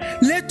them,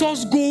 let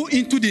us go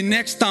into the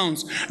next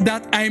towns,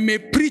 that I may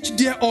preach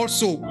there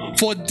also,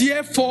 for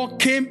therefore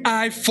came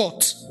I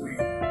forth.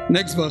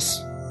 Next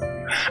verse.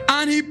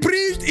 And he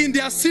preached in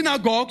their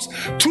synagogues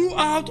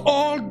throughout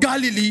all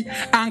Galilee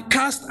and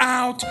cast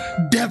out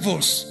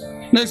devils.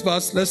 Next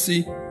verse, let's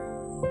see.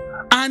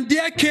 And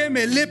there came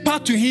a leper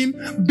to him,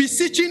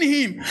 beseeching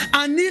him,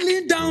 and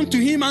kneeling down to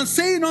him, and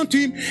saying unto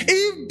him,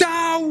 if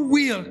thou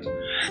wilt,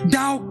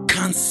 thou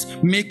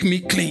canst make me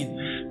clean.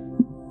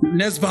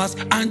 Next verse.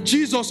 And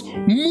Jesus,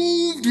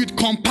 moved with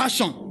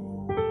compassion.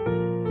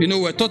 You know,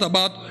 we're taught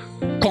about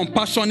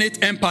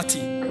compassionate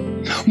empathy.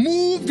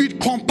 Moved with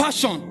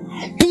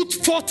compassion, put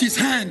forth his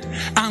hand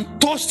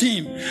and touched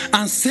him,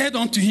 and said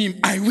unto him,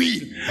 I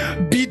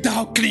will, be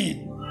thou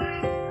clean.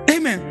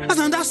 Amen. That's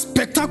another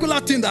spectacular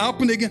thing that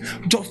happened again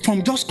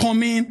from just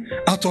coming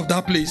out of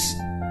that place.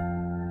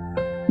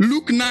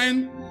 Luke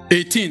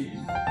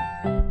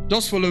 9:18.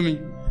 Just follow me.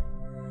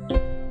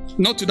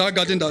 Not to that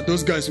garden that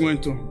those guys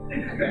went to.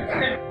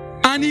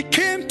 And it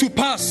came to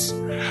pass,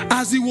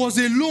 as he was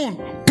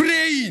alone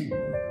praying.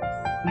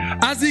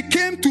 As it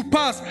came to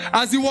pass,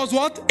 as he was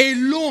what?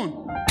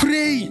 Alone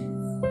praying.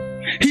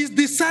 His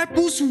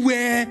disciples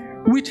were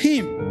with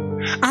him.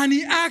 And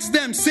he asked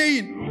them,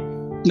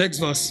 saying, next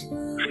verse.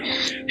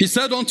 He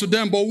said unto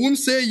them, but whom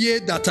say ye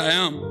that I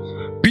am?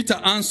 Peter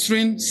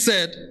answering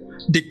said,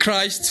 the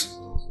Christ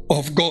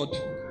of God.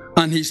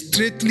 And he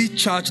straitly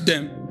charged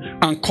them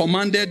and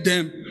commanded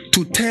them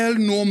to tell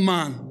no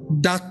man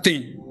that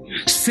thing,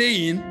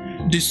 saying,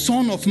 the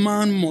Son of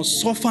Man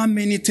must suffer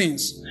many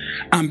things,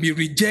 and be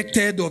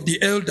rejected of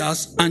the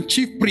elders and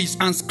chief priests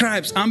and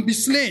scribes, and be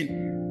slain,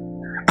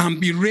 and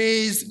be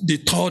raised the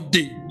third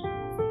day.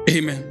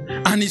 Amen.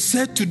 And he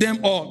said to them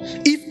all,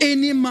 if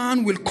any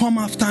man will come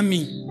after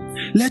me,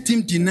 let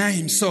him deny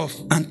himself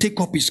and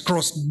take up his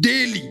cross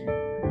daily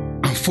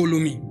and follow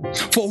me.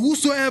 For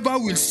whosoever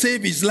will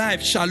save his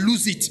life shall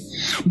lose it.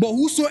 But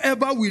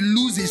whosoever will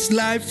lose his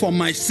life for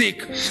my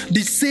sake,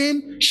 the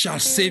same shall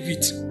save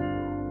it.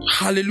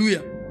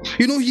 Hallelujah.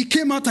 You know, he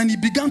came out and he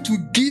began to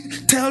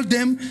tell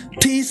them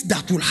things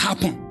that will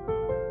happen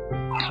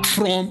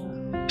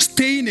from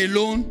staying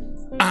alone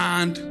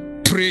and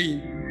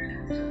praying.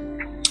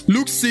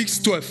 Luke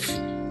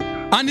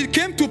 6:12. And it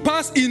came to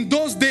pass in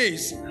those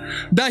days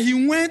that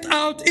he went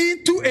out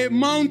into a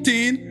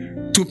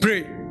mountain to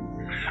pray,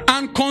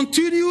 and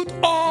continued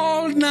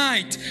all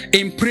night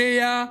in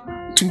prayer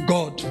to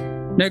God.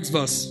 Next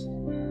verse.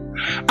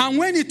 And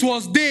when it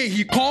was day,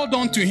 he called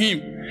unto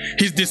him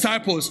his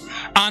disciples,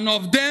 and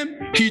of them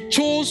he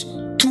chose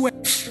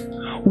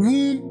 12,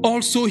 whom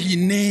also he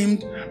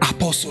named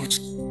apostles.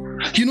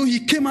 You know, he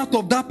came out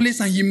of that place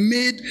and he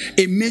made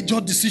a major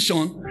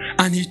decision,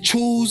 and he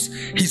chose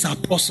his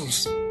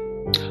apostles.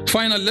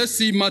 Finally, let's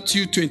see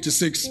Matthew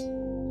 26,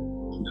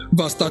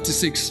 verse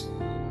 36.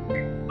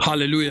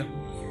 Hallelujah.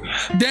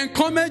 Then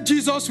cometh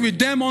Jesus with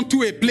them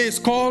unto a place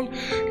called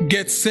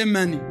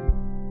Gethsemane,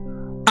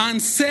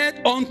 and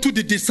said unto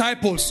the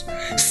disciples,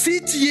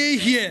 sit ye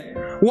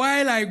here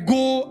while I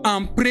go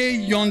and pray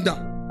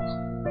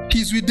yonder.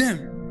 He's with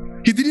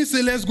them. He didn't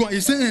say let's go. He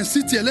said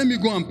sit here, let me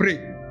go and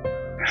pray.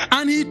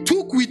 And he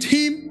took with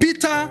him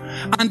Peter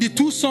and the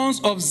two sons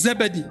of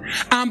Zebedee,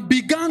 and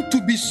began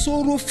to be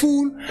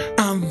sorrowful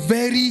and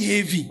very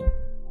heavy.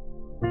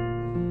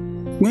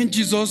 When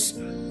Jesus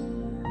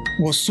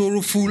was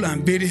sorrowful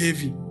and very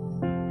heavy,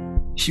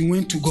 he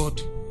went to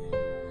God.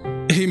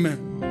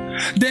 Amen.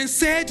 Then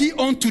said he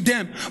unto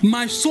them,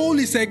 my soul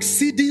is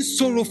exceeding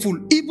sorrowful,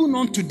 even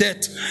unto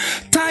death.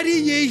 Tarry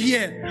ye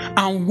here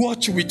and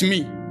watch with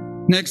me.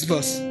 Next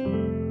verse.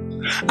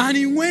 And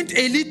he went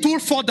a little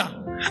further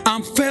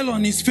and fell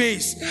on his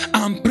face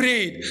and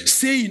prayed,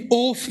 saying,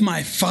 oh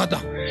my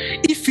Father,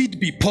 if it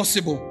be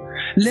possible,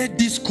 let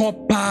this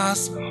cup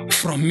pass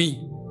from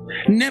me.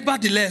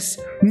 Nevertheless,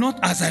 not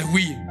as I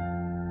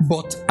will,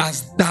 but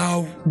as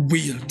thou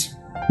wilt.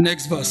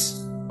 Next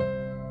verse.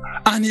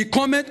 And he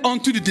cometh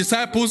unto the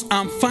disciples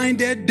and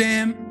findeth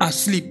them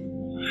asleep,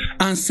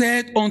 and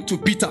said unto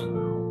Peter,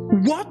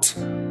 what?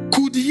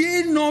 Could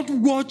ye not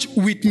watch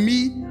with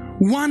me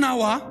 1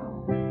 hour?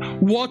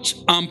 Watch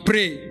and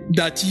pray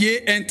that ye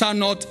enter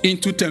not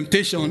into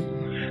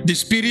temptation. The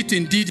spirit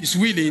indeed is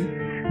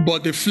willing,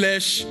 but the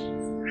flesh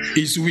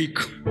is weak.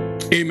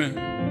 Amen.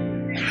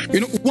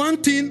 One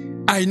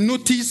thing I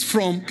noticed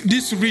from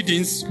these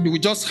readings we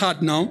just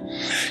had now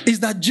is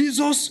that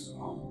Jesus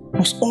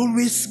was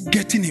always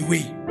getting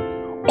away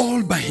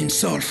all by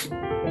himself.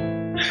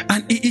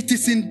 And it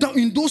is in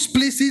those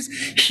places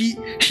he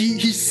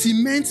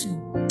cements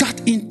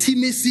that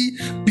intimacy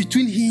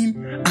between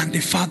him and the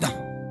Father.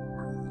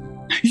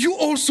 You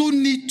also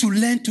need to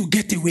learn to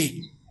get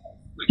away.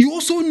 You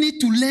also need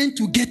to learn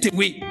to get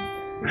away.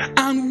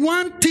 And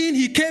one thing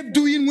he kept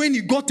doing when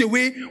he got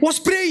away was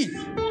praying.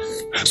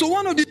 So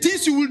one of the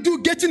things you will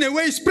do getting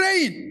away is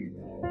praying.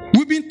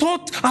 We've been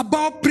taught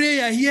about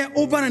prayer here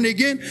over and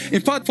again.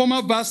 In fact,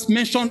 former verse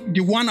mentioned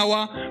the 1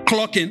 hour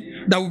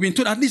clocking that we've been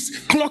told. At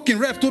least clocking,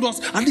 Rev told us,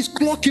 at least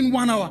clocking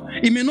 1 hour.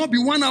 It may not be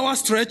 1 hour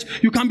stretch.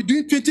 You can be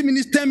doing 20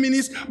 minutes, 10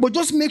 minutes, but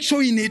just make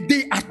sure in a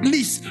day at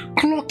least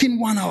clocking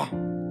 1 hour.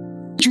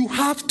 You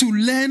have to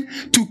learn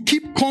to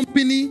keep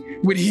company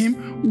with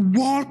him,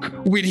 walk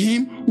with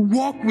him,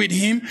 walk with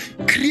him,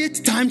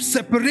 create time,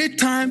 separate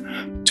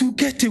time to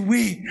get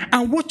away.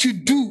 And what you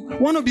do,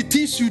 one of the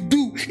things you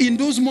do in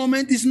those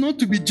moments is not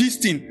to be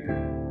gisting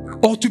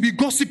or to be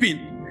gossiping,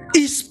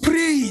 is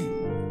praying.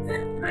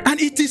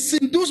 And it is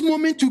in those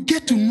moments you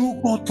get to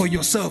know God for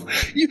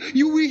yourself.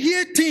 You will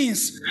hear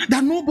things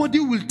that nobody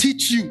will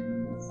teach you.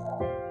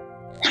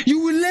 You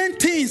will learn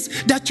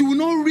things that you will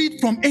not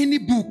read from any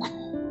book.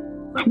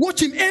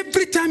 Watch him.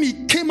 Every time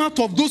he came out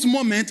of those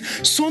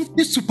moments,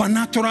 something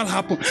supernatural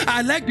happened.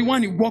 I like the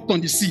one he walked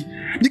on the sea.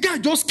 The guy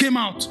just came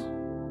out.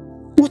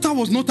 Water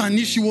was not an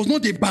issue, was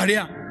not a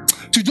barrier.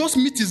 To just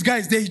meet his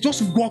guys there, he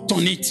just walked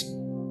on it.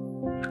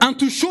 And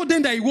to show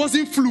them that it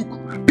wasn't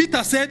fluke,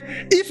 Peter said,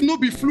 if no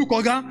be fluke,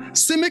 Oga,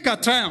 say make a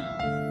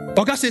try.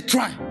 Oga said,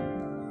 try.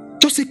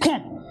 Just say,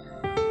 come.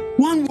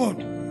 One word.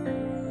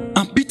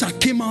 And Peter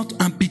came out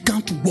and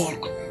began to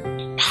walk.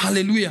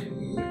 Hallelujah.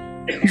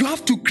 You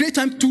have to create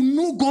time to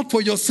know God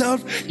for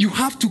yourself. You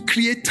have to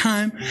create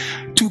time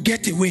to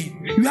get away.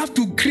 You have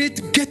to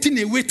create getting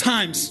away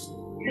times.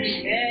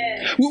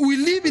 We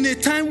live in a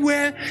time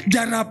where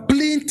there are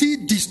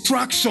plenty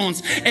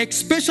distractions,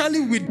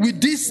 especially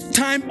with this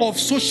time of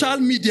social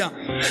media.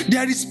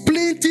 There is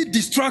plenty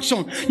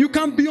distraction. You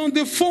can be on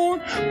the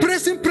phone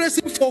pressing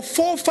for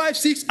 4, 5,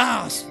 6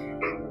 hours.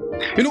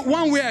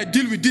 One way I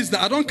deal with this is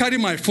that I don't carry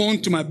my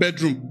phone to my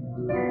bedroom.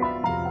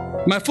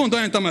 My phone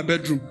don't enter my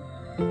bedroom.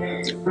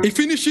 It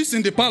finishes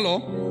in the parlor,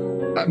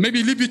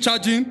 maybe leave it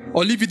charging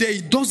or leave it there.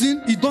 It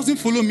doesn't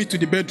follow me to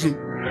the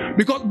bedroom.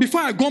 Because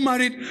before I got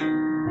married,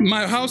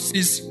 my house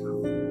is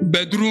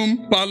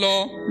bedroom,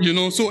 parlor,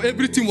 so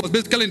everything was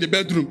basically in the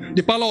bedroom.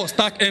 The parlor was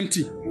stark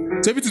empty.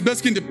 So everything is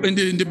basically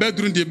in the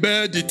bedroom, the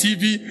bed, the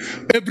TV,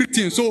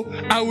 everything. So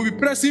I will be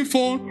pressing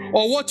phone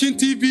or watching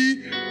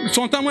TV.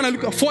 Sometimes when I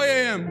look at 4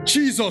 a.m.,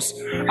 Jesus,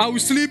 I will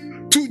sleep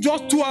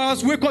just 2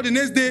 hours, wake up the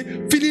next day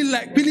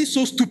feeling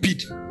so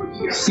stupid.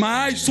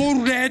 My eyes so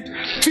red,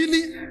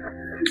 feeling.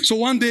 So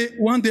one day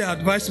I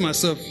advised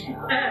myself.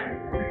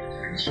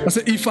 I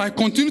said, if I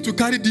continue to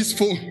carry this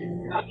phone,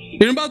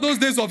 remember those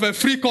days of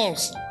free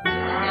calls?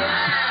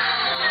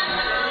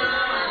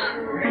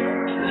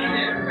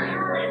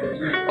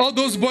 All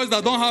those boys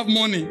that don't have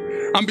money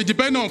and be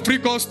depending on free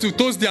calls to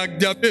toast their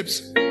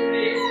babes.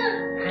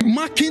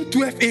 Marking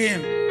 12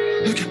 a.m.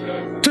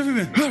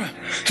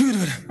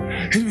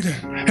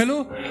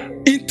 Hello?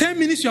 In 10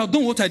 minutes you have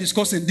done what I'm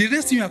discussing. The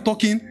rest you are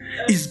talking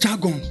is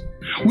jargon.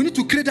 We need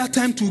to create that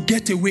time to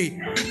get away.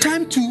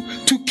 Time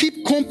to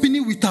keep company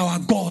with our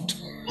God.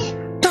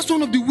 That's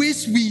one of the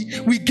ways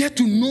we get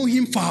to know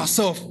him for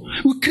ourselves.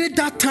 We create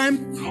that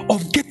time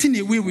of getting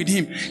away with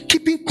him,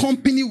 keeping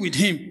company with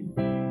him,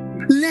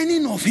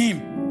 learning of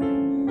him.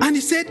 And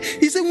he said,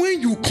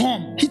 when you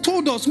come, he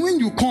told us, when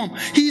you come,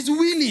 he's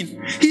willing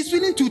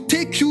to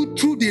take you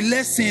through the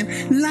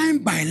lesson line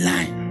by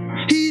line.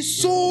 He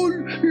is so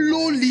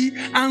lowly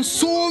and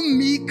so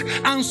meek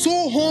and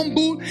so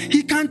humble,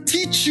 he can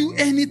teach you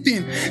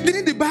anything.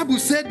 Didn't the Bible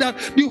say that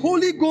the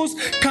Holy Ghost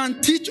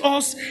can teach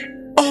us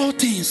all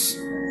things?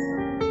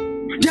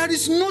 There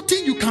is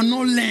nothing you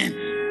cannot learn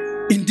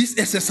in this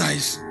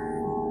exercise.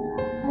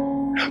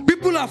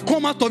 People have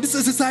come out of this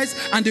exercise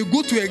and they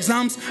go to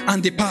exams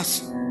and they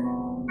pass.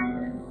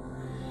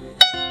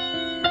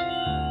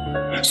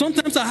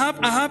 Sometimes I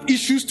have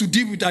issues to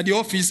deal with at the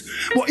office,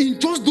 but in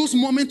just those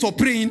moments of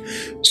praying,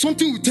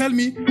 something will tell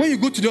me, when you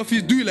go to the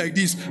office, do it like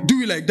this,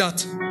 do it like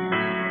that.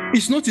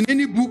 It's not in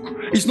any book,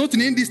 it's not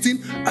in any this thing.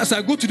 As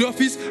I go to the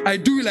office, I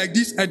do it like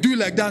this, I do it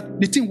like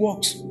that. The thing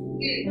works.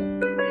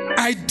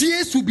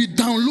 Ideas will be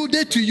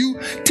downloaded to you.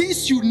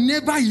 Things you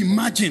never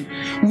imagine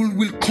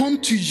will come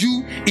to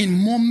you in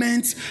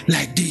moments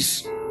like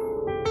this.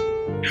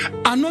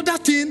 Another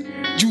thing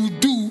you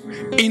do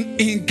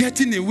in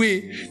getting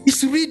away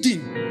is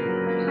reading.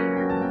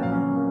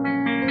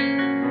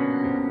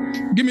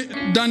 Give me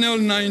Daniel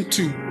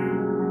 9:2.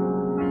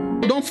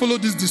 Don't follow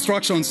these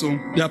distractions. So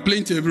there are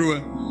plenty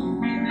everywhere.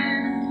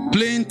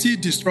 Plenty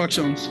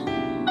distractions.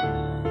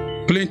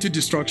 Plenty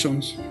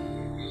distractions.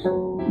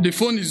 The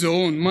phone is your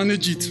own.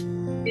 Manage it.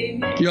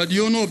 You are the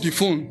owner of the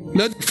phone.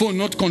 Let the phone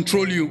not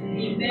control you.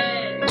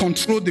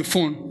 Control the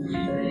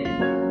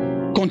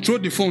phone. Control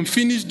the phone.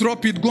 Finish,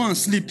 drop it, go and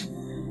sleep.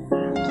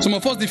 Some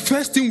of us, the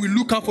first thing we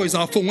look out for is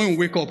our phone when we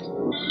wake up.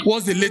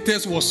 What's the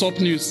latest WhatsApp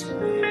news?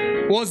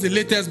 What's the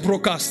latest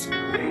broadcast?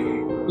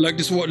 Like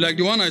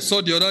the one I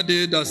saw the other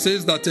day that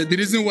says that the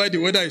reason why the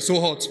weather is so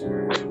hot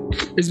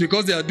is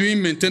because they are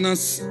doing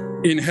maintenance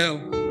in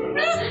hell.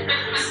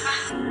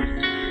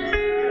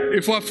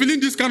 If we are feeling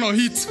this kind of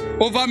heat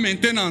over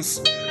maintenance,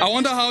 I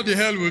wonder how the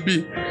hell will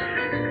be.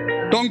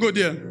 Don't go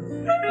there.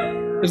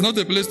 It's not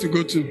a place to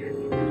go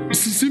to.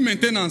 See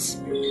maintenance,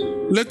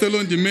 let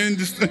alone the main.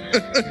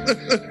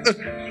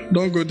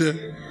 Don't go there.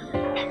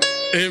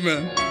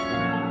 Amen.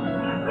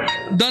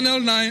 Daniel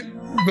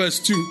 9 verse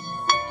 2.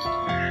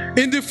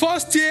 In the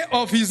first year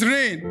of his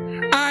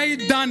reign, I,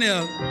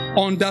 Daniel,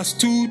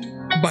 understood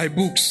by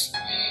books.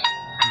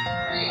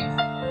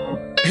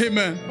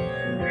 Amen.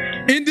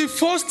 In the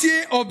first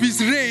year of his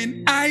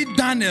reign, I,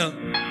 Daniel,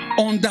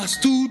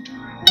 understood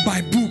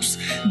by books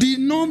the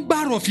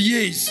number of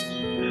years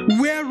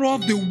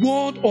whereof the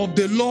word of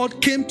the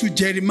Lord came to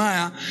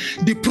Jeremiah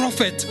the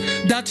prophet,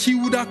 that he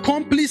would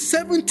accomplish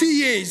 70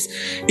 years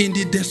in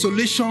the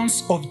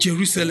desolations of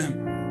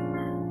Jerusalem.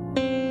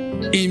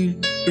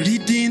 In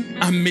reading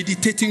and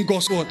meditating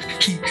God's word,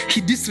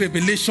 this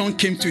revelation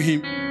came to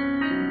him.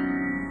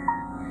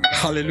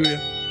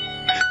 Hallelujah.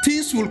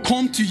 Things will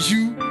come to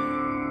you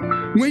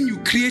when you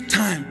create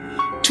time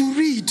to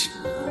read.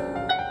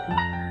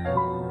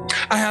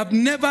 I have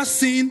never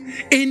seen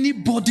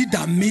anybody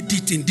that made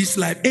it in this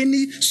life,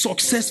 any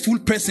successful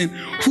person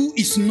who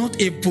is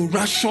not a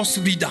voracious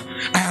reader.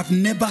 I have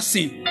never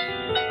seen.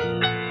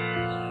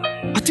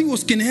 I think it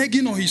was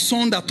Kenneth or his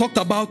son that talked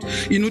about,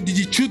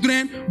 the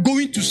children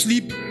going to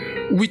sleep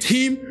with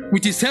him,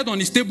 with his head on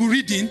his table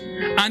reading,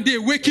 and they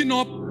waking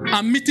up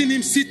and meeting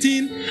him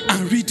sitting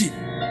and reading.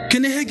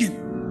 Kenneth,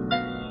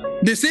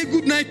 they say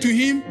good night to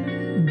him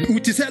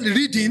with his head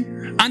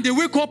reading, and they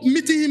wake up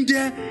meeting him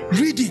there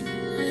reading.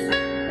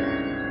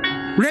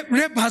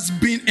 Rep has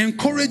been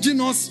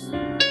encouraging us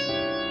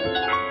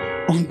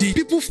on this.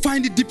 People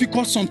find it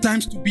difficult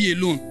sometimes to be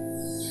alone.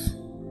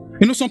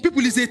 Some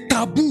people, it's a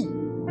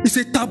taboo. It's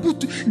a taboo.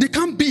 They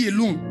can't be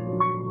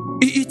alone.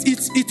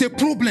 It's a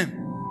problem.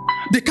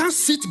 They can't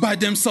sit by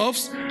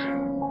themselves.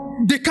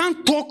 They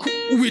can't talk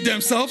with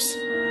themselves.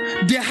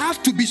 There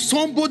have to be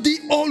somebody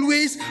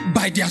always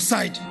by their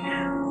side.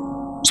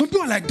 Some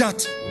people are like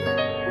that.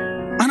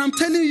 And I'm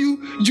telling you,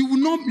 you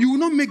will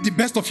not make the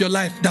best of your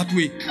life that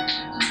way.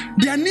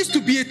 There needs to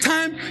be a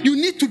time you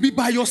need to be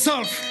by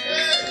yourself.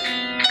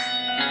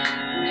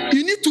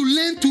 You need to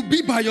learn to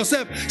be by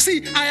yourself.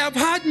 See, I have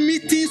had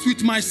meetings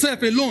with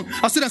myself alone.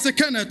 I said,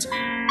 Kenneth,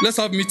 let's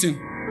have a meeting.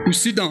 You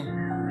sit down.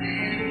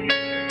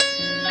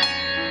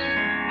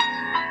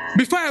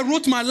 Before I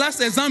wrote my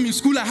last exam in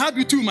school, I had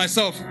meeting with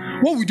myself.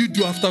 What would you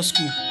do after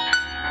school?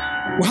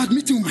 We had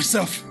meeting with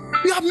myself.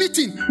 You have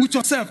meeting with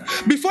yourself.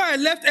 Before I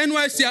left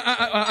NYC,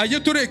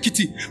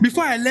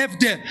 before I left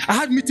there, I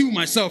had meeting with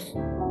myself.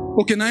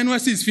 Okay, now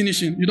NYC is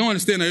finishing. You don't want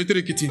to stay in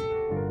Ayotoro Ekiti.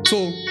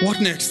 So, what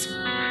next?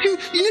 You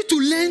need to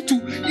learn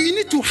you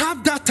need to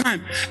have that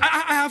time.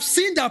 I have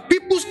seen that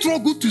people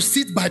struggle to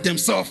sit by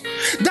themselves.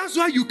 That's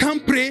why you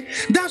can't pray.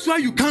 That's why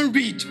you can't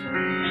read.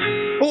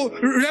 Oh,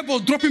 Reb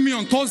was dropping me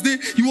on Thursday.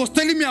 He was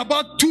telling me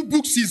about 2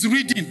 books he's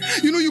reading.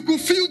 You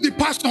could feel the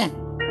passion.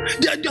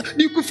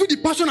 You could feel the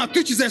passion at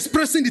which he's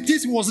expressing the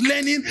things he was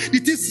learning, the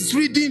things he's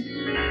reading.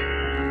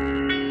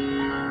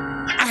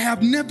 I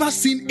have never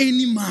seen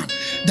any man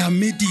that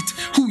made it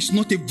who is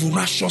not a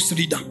voracious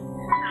reader.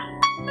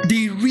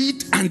 They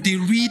read and they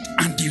read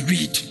and they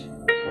read.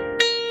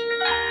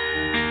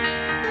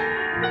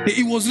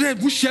 It was Red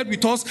who shared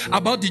with us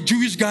about the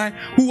Jewish guy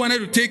who wanted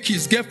to take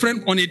his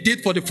girlfriend on a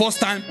date for the first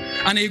time,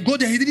 and he got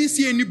there, he didn't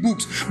see any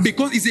books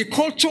because it's a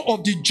culture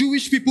of the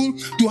Jewish people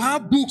to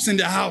have books in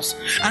their house.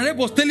 And Red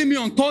was telling me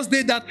on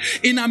Thursday that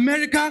in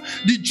America,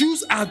 the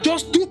Jews are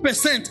just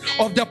 2%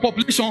 of their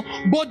population,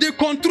 but they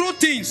control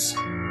things.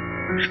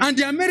 And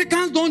the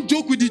Americans don't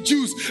joke with the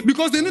Jews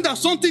because they know that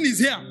something is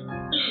here.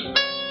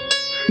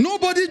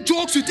 Nobody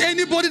jokes with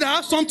anybody that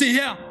has something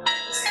here.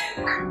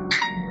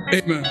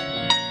 Amen.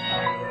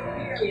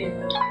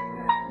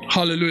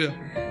 Hallelujah.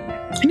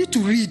 You need to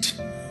read.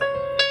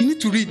 You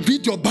need to read.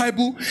 Read your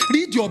Bible.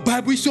 Read your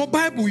Bible. It's your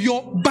Bible.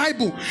 Your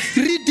Bible.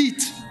 Read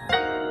it.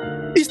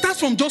 It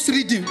starts from just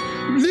reading.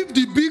 Leave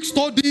the big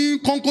studying,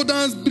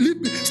 concordance.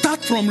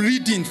 Start from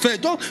reading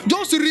first.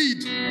 Just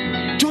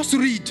read. Just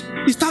read.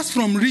 It starts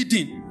from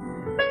reading.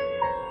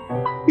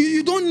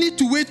 You don't need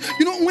to wait.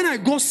 When I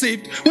got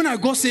saved,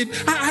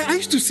 I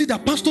used to see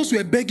that pastors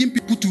were begging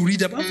people to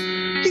read about.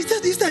 Is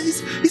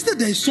that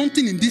there is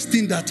something in this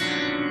thing that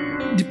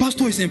the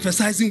pastor is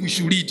emphasizing we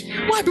should read?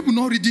 Why are people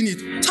not reading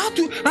it? So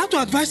I have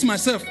to advise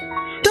myself.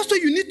 That's why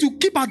you need to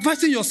keep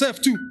advising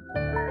yourself too.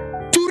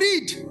 To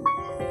read.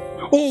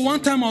 Oh, one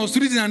time I was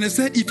reading and they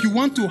said, if you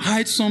want to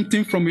hide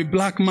something from a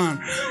black man,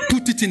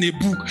 put it in a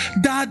book.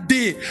 That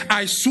day,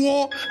 I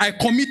swore, I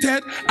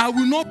committed, I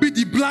will not be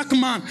the black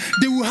man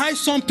they will hide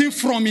something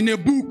from in a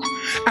book.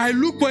 I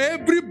look for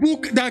every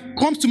book that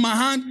comes to my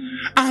hand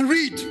and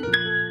read.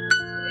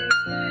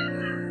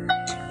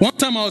 One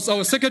time I was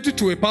secretary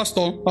to a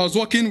pastor. I was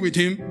working with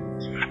him.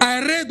 I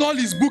read all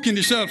his book in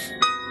the shelf.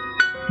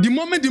 The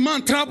moment the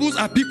man travels,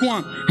 I pick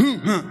one.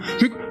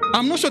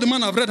 I'm not sure the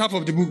man have read half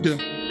of the book there.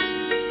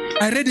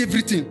 I read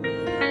everything.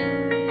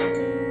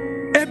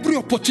 Every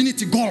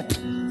opportunity, gulp.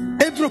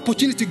 Every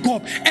opportunity,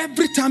 gulp.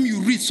 Every time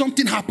you read,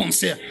 something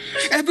happens here.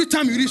 Every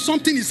time you read,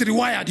 something is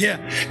rewired here.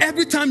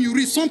 Every time you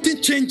read,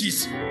 something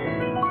changes.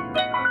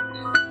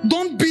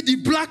 Don't be the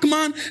black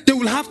man they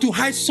will have to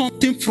hide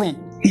something from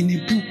in a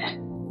book.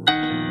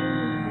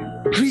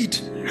 Read.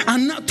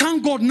 And now,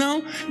 thank God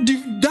now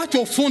that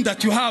your phone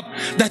that you have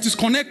that is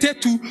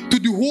connected to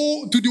the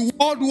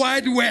World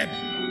Wide Web.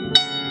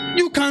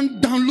 You can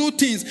download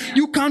things.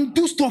 You can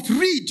do stuff.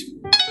 Read.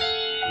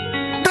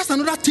 That's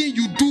another thing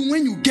you do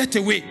when you get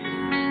away.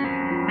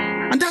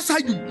 And that's how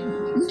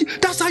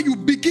you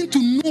begin to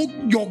know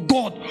your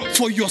God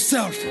for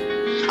yourself.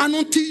 And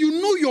until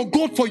you know your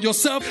God for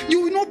yourself,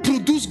 you will not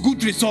produce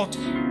good results.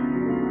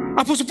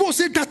 Apostle Paul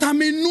said that I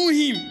may know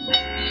him.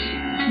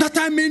 That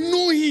I may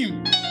know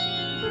him.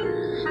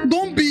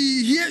 Don't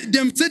be here,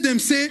 them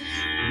say,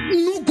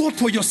 know God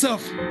for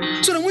yourself.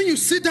 So that when you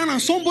sit down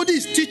and somebody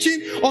is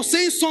teaching or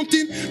saying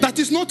something that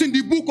is not in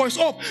the book or is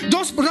up,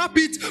 just wrap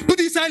it, put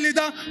it inside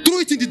later, throw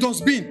it in the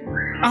dustbin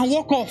and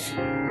walk off.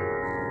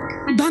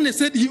 Daniel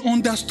said he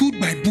understood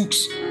by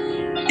books.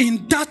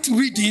 In that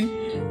reading,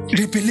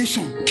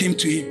 revelation came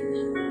to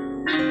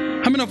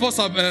him. How many of us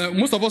have,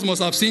 most of us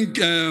must have seen,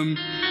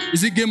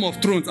 is it Game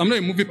of Thrones? I'm not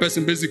a movie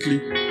person basically.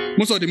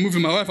 Most of the movie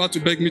my wife had to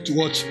beg me to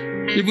watch.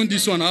 Even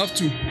this one I have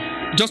to,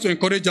 just to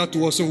encourage her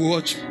to also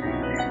watch.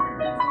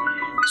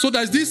 So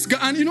there's this guy,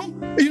 and you know,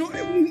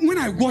 when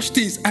I watch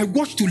things, I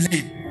watch to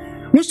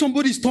learn. When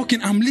somebody is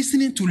talking, I'm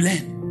listening to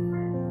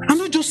learn. I'm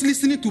not just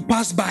listening to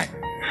pass by.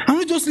 I'm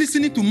not just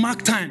listening to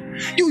mark time.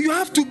 You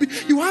have to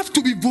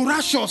be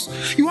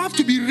voracious. You have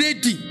to be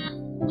ready.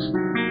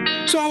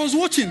 So I was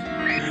watching.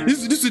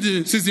 This is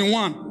the season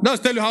 1.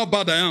 That's tell you how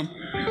bad I am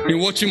in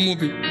watching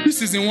movie.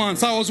 This is season 1.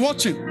 So I was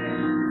watching.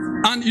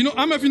 And you know,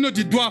 I'm if you know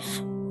the dwarf.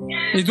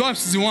 The dwarf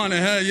season 1.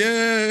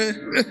 Yeah.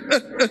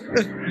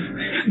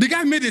 The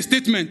guy made a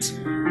statement.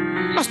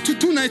 That's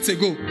two nights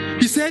ago.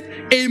 He said,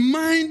 a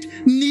mind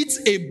needs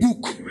a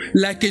book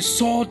like a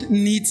sword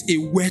needs a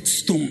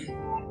whetstone.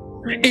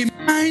 A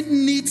mind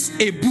needs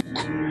a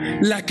book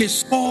like a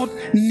sword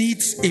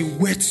needs a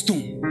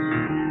whetstone.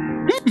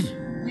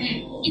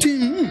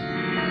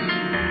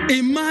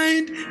 A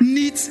mind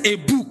needs a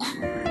book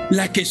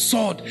like a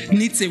sword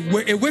needs a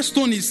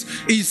whetstone is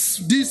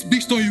this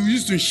big stone you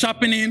use to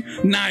sharpening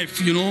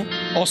knife,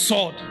 or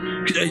sword.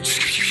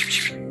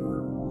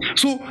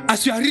 So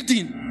as you are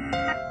reading,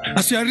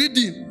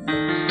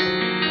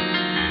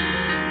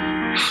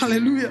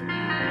 hallelujah.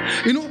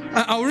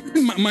 I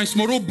read my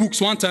Smoro books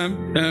one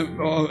time,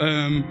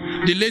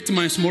 the late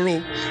my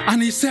Smoro,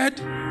 and he said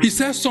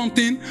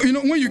something.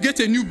 When you get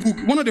a new book,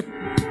 one of the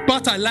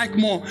part I like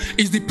more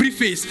is the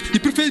preface. The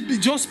preface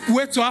just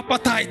whets your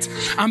appetite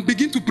and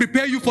begin to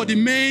prepare you for the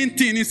main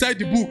thing inside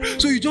the book.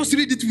 So you just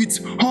read it with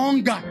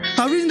hunger.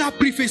 I read that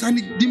preface and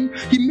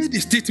he made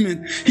a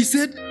statement. He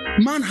said,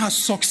 man has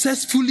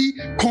successfully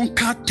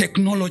conquered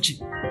technology.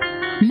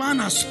 Man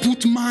has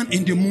put man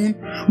in the moon.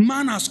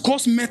 Man has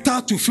caused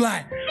metal to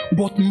fly.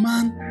 But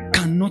man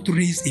cannot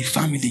raise a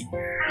family.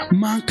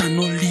 Man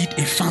cannot lead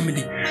a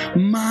family.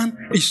 Man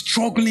is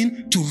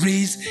struggling to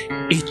raise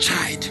a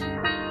child.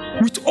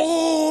 With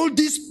all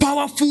these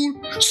powerful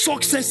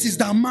successes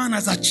that man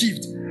has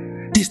achieved,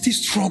 they still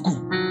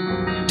struggle.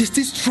 They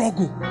still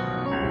struggle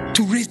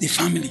to raise the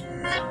family.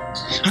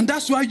 And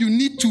that's why you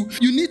need to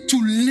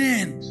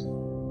learn.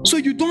 So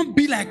you don't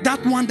be like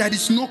that one that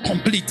is not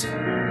complete.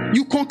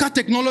 You conquer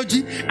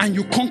technology and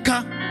you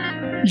conquer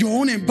your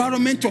own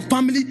environment, your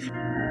family.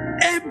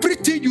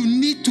 Everything you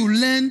need to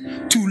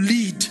learn to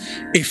lead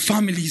a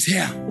family is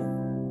here.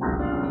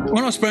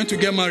 When I was planning to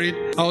get married,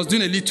 I was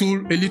doing a little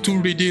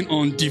reading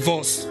on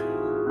divorce.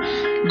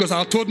 Because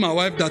I told my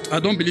wife that I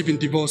don't believe in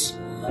divorce.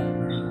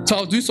 So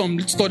I was doing some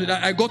study.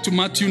 I got to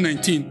Matthew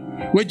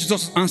 19, where Jesus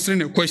was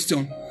answering a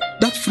question.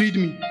 That freed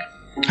me.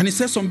 And he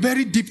said some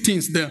very deep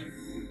things there.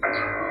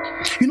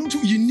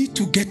 You need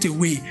to get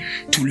away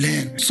to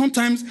learn.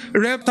 Sometimes,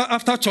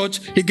 after church,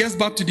 he gets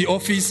back to the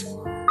office.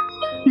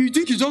 You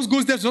think he just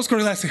goes there to just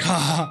correct and say,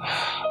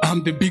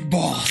 I'm the big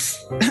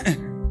boss.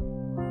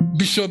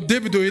 Bishop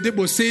David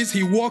Oyedepo says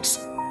he works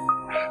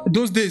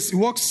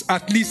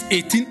at least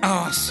 18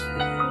 hours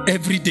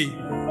every day.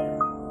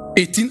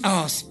 18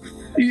 hours.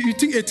 You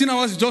think 18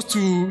 hours is just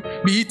to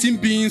be eating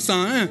beans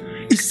and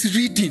it's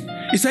reading.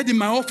 He said, in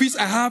my office,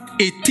 I have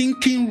a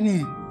thinking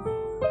room.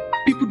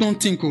 People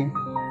don't think,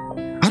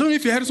 I don't know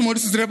if you heard somebody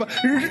say,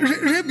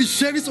 Rebbe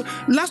sharing.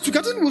 Last week,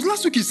 I think it was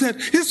last week he said,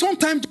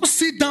 sometimes just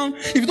sit down.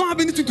 If you don't have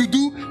anything to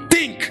do,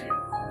 think.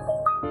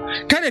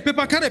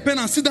 paper, carry a pen,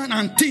 and sit down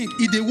and think.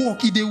 If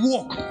they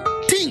walk.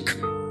 Think.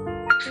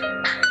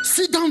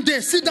 Sit down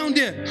there.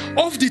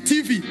 Off the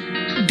TV.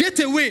 Get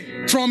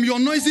away from your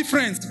noisy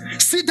friends.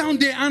 Sit down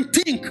there and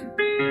think.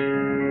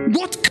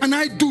 What can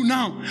I do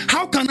now?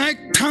 How can I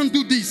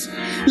handle this?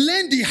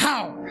 Learn the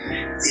how.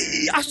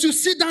 As you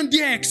sit down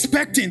there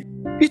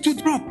expecting, it will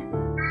drop.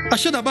 I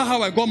shared about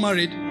how I got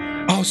married.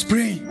 I was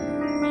praying.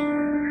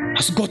 I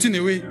was gotten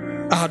away.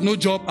 I had no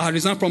job. I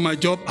resigned from my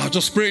job. I was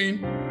just praying,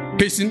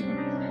 pacing,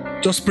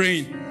 just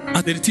praying.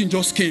 And the thing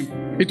just came.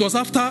 It was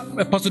after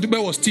Pastor Dube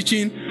was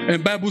teaching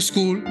in Bible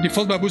school, the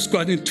first Bible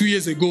school I think 2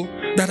 years ago,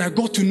 that I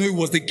got to know it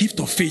was the gift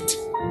of faith.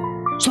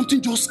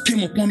 Something just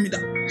came upon me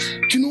that,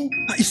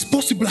 it's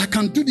possible. I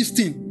can do this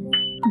thing.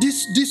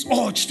 This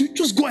urge to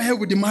just go ahead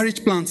with the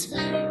marriage plans.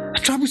 I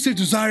traveled straight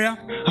to Zaria.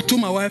 I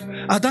told my wife,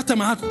 at that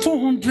time I had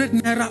 400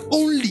 naira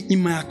only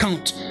in my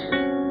account.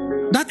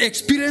 That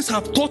experience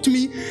have taught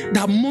me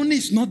that money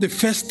is not the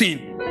first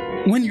thing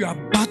when you are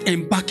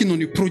embarking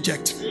on a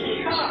project.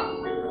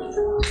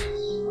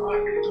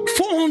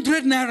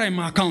 400 naira in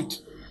my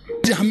account.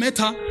 I met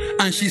her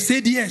and she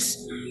said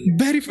yes.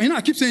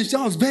 I keep saying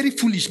I was very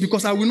foolish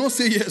because I will not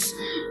say yes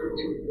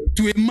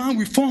to a man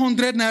with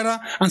 400 naira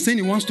and saying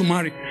he wants to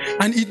marry.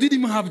 And he didn't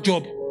even have a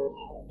job.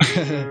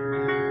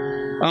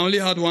 I only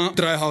had one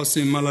dry house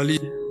in Malali.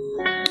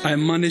 I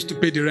managed to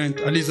pay the rent.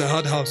 At least I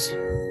had house.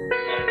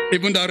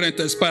 Even that rent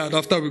expired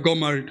after we got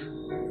married.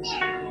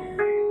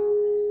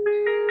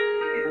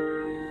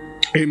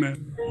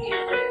 Amen.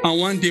 And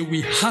one day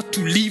we had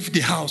to leave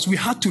the house. We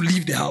had to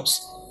leave the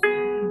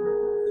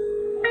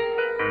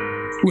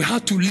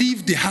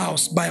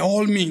house by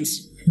all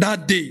means.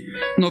 That day,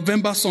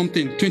 November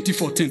something,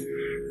 2014.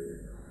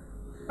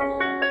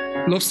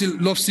 Love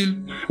still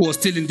was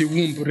still in the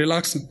womb,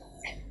 relaxing.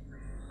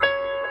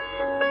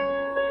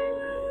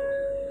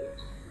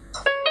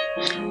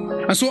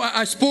 And so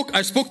I spoke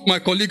to my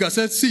colleague. I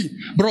said, see,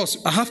 bros,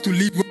 I have to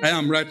leave where I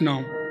am right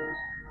now.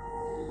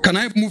 Can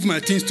I move my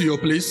things to your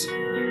place?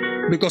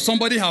 Because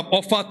somebody have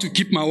offered to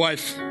keep my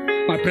wife,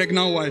 my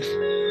pregnant wife,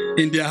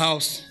 in their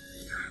house.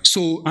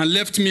 So, and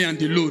left me and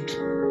the load.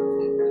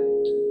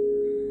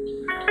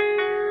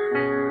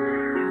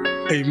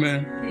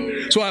 Amen.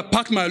 So I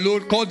packed my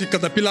load, called the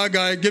Caterpillar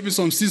guy, gave him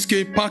some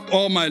 6K, packed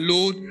all my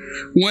load,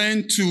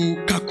 went to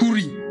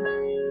Kakuri.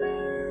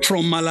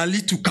 From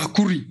Malali to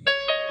Kakuri.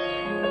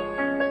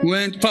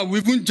 We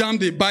even jammed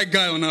the bike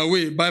guy on our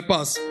way,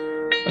 bypass.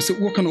 I said,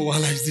 what kind of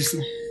wahala is this?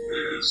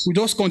 We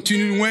just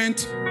continued,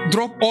 went,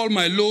 dropped all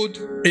my load,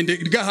 and the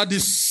guy had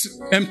this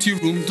empty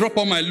room, dropped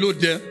all my load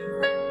there,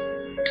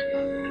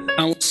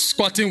 and was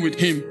squatting with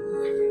him.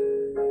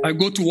 I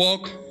go to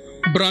work,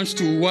 branch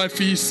to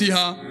wifey, see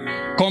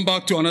her, come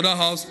back to another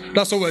house.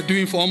 That's what we're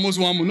doing for almost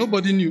 1 month.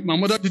 Nobody knew. My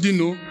mother didn't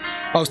know.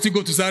 I'll still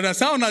go to Zaria. I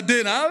said, on a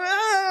day now.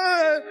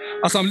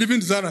 As I'm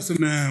leaving Zaria, I said,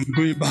 man, I'm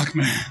going back,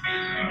 man.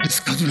 This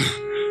Kaduna.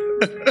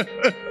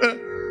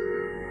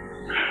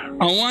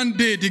 And one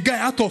day, the guy,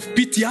 out of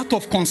pity, out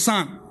of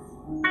concern,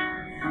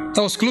 I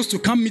was close to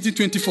camp meeting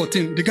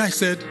 2014. The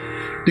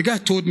guy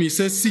told me, he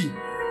said, see,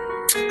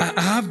 I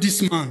have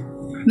this man.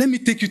 Let me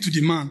take you to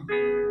the man.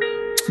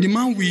 The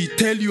man will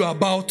tell you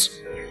about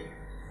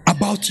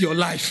your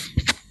life.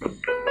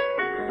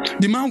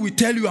 The man will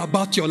tell you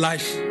about your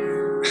life.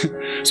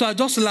 So I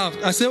just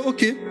laughed. I said,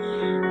 okay,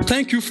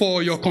 thank you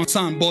for your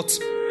concern, but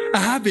I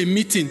have a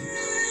meeting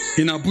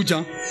in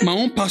Abuja. My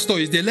own pastor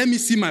is there. Let me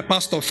see my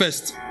pastor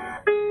first.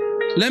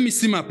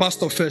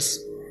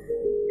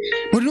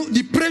 But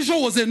the pressure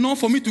was enough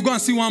for me to go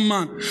and see one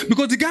man.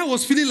 Because the guy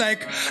was feeling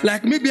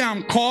like maybe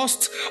I'm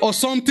cursed or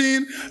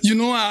something.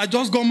 I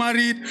just got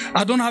married.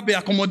 I don't have the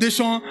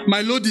accommodation.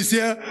 My load is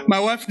here. My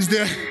wife is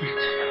there.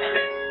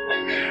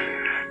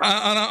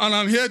 and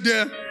I'm here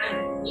there.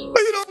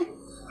 But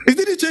it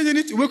didn't change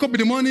anything. Wake up in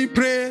the morning,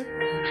 pray.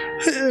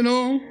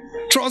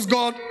 Trust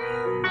God.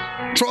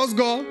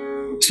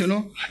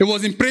 It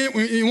was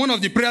in one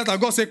of the prayers that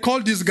God said,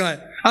 call this guy.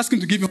 Ask him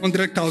to give you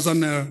 100,000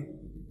 naira.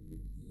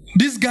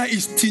 This guy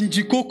is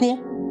Tinji Koko.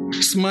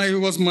 He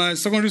was my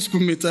secondary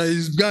school mate.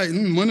 His guy,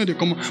 money they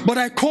come. But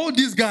I called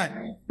this guy,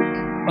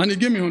 and he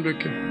gave me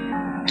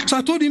 100K. So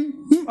I told him,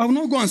 I will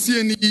not go and see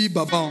any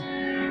Baba.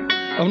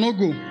 I will not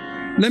go.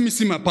 Let me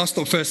see my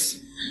pastor first.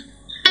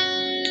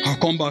 I'll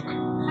come back.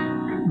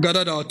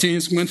 Gathered our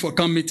things, went for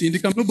camp meeting.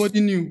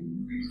 Nobody knew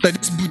that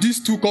these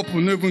two couples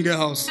will never get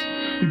house.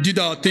 Did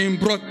our thing.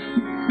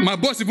 My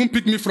boss even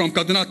picked me from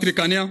Kaduna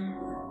Trikania.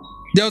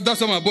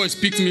 That's why my boys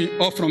picked me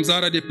up from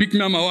Zara. They picked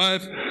me and my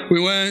wife. We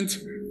went.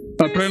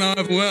 My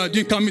pregnant. We went. I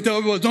didn't come meet.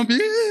 Everybody was jumping.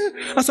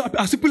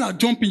 As people are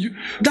jumping,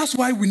 that's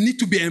why we need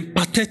to be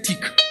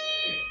empathetic,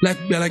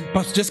 like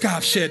Pastor Jessica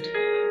have shared.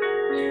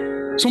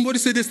 Somebody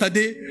said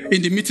yesterday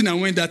in the meeting I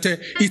went that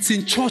it's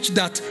in church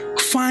that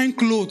fine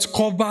clothes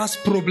covers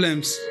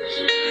problems.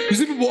 You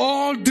see people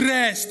all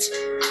dressed,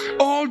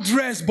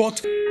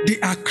 but they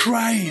are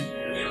crying.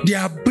 They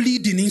are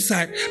bleeding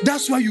inside.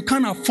 That's why you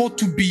can't afford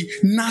to be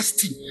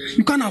nasty.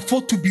 You can't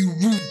afford to be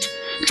rude.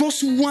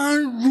 Just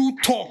one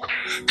rude talk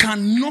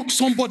can knock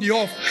somebody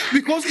off,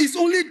 because it's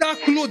only that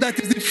clothes that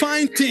is the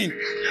fine thing.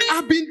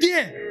 I've been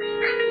there.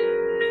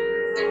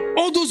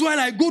 All those while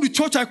I go to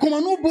church, I come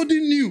and nobody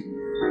knew.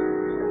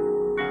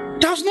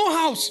 There's no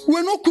house.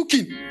 We're not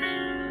cooking.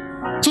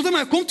 So then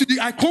I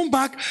come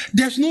back,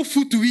 there's no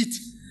food to eat.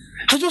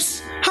 I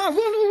just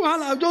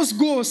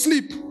go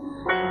sleep.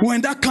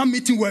 When that camp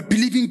meeting, we're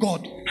believing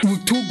God. We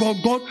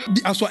told God,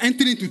 as we're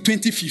entering into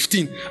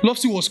 2015,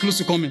 Lofty was close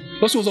to coming.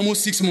 Lofty was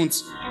almost 6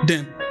 months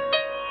then.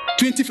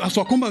 As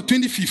we're coming back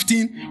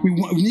 2015,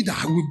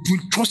 we'll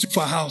trust you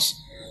for a house.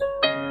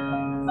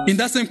 In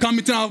that same camp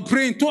meeting, I was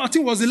praying. I think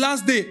it was the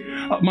last day.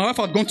 My wife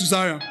had gone to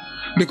Zaria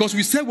because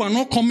we said we're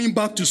not coming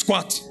back to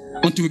squat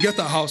until we get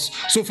a house.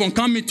 So from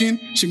camp meeting,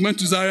 she went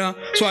to Zaria.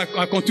 So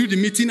I continued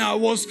the meeting. I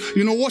was,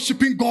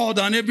 worshiping God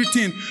and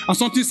everything. And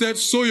something said,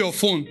 "Sow your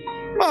phone."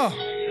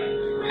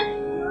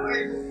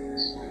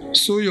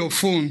 Sow your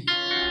phone.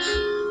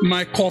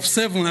 My Curve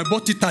 7, I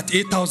bought it at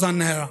 8,000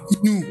 naira.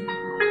 New.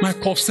 My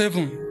Curve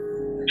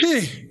 7.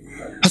 Hey,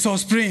 as I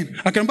was praying,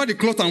 I can remember the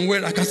cloth and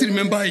wear. I can still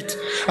remember it.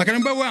 I can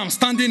remember where I'm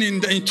standing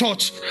in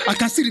church. I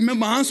can still remember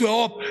my hands were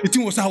up. The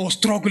thing was I was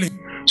struggling.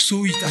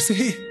 Sow it. I said,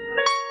 hey,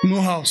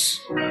 no house.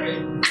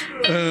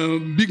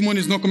 Big money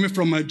is not coming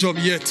from my job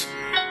yet.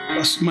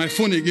 That's my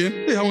phone again.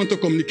 Hey, I want to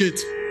communicate.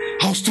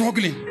 I was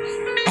struggling.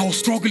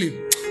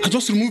 I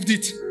just removed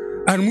it.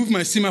 I removed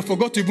my SIM. I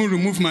forgot to even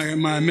remove my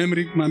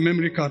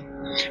memory card.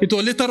 It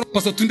was later,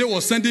 Pastor Tunde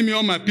was sending me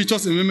all my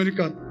pictures in memory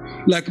card.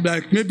 Like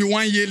maybe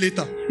 1 year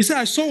later. He said,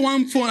 I saw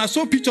one phone, I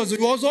saw pictures, it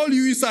was all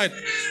you inside.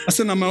 I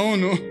said, on my own,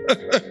 no.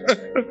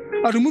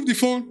 I removed the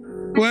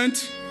phone,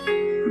 went,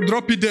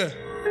 dropped it there.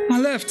 I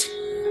left.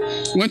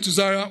 Went to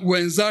Zaria. We're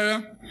in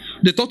Zaria.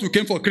 They thought we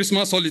came for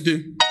Christmas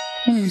holiday.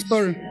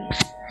 Sorry.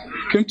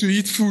 Came to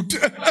eat food.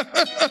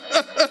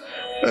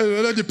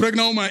 Let the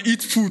pregnant woman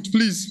eat food,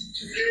 please.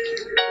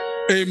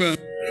 Amen.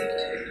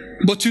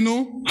 But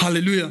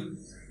hallelujah.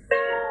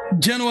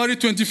 January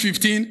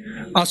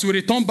 2015, as we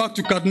returned back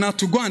to Kaduna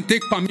to go and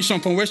take permission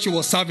from where she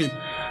was serving,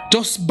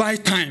 just buy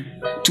time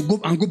to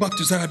go back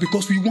to Zaria,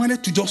 because we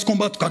wanted to just come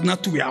back to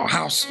Kaduna to our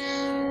house.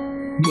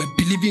 We were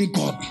believing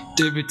God.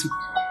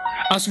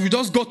 As we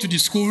just got to the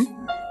school,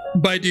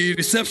 by the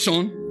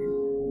reception,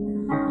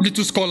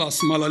 little scholars,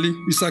 Malali,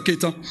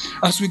 Isaketa,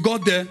 as we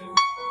got there,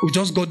 we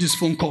just got this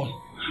phone call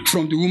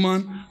from the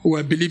woman who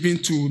were believing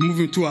to move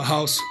into a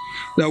house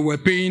that we're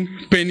paying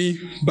penny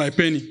by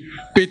penny.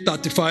 Pay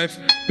 35,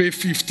 pay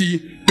 50,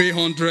 pay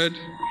 100.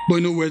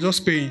 But we're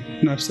just paying.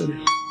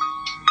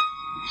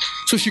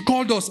 So she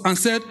called us and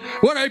said,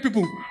 where are you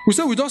people? We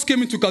said, we just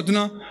came into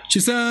Kaduna. She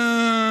said,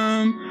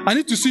 I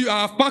need to see you.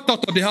 I have packed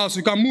out of the house.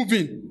 You can move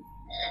in.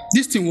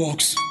 This thing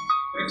works.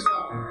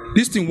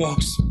 This thing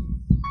works.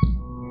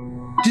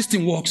 This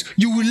thing works.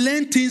 You will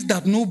learn things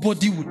that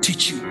nobody will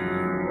teach you.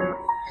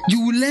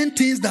 You will learn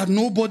things that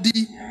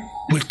nobody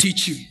will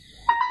teach you.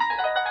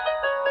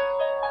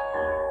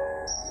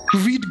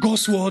 Read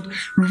God's word,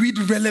 read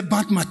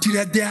relevant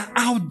material. They are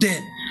out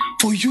there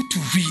for you to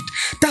read.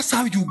 That's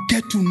how you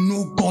get to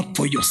know God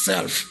for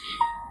yourself.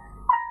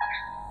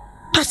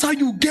 That's how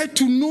you get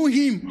to know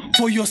Him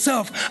for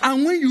yourself.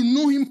 And when you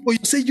know Him for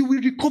yourself, you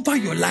will recover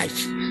your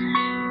life.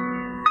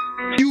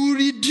 You will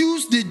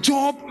reduce the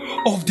job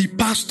of the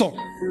pastor.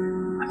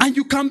 And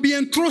you can be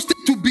entrusted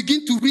to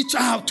begin to reach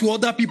out to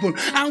other people.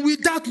 And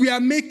with that, we are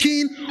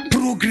making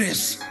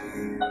progress.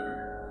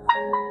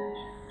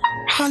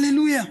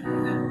 Hallelujah.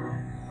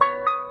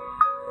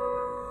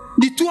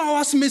 The 2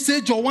 hours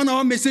message or 1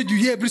 hour message you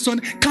hear every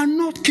Sunday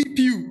cannot keep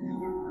you.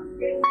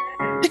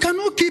 It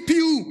cannot keep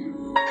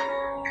you.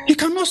 It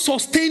cannot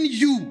sustain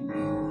you.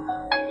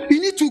 You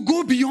need to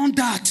go beyond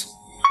that.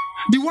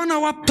 The 1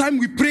 hour time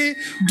we pray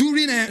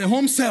during a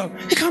home cell,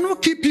 it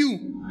cannot keep you.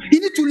 You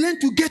need to learn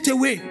to get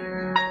away.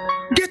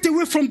 Get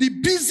away from the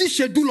busy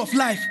schedule of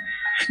life.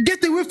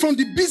 Get away from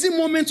the busy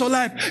moments of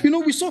life.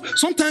 We saw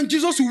sometimes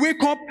Jesus will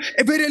wake up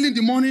very early in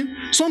the morning,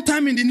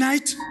 sometime in the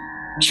night.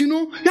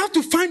 You have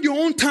to find your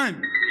own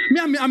time.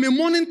 Me, I'm a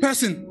morning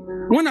person.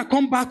 When I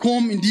come back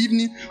home in the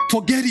evening,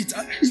 forget it.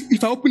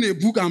 If I open a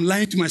book, I'm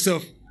lying to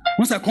myself.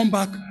 Once I come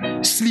back,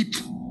 sleep.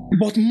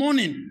 But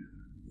morning.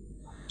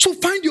 So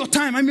find your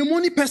time. I'm a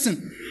morning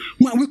person.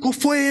 When I wake up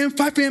 4 a.m.,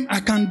 5 a.m., I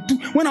can do.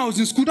 When I was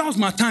in school, that was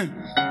my time.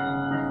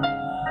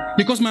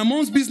 Because my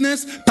mom's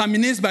business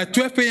terminates by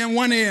 12 a.m.,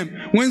 1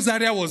 a.m. when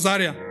Zaria was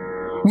Zaria.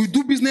 We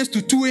do business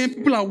to 2 a.m.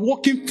 People are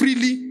walking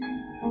freely.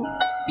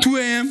 2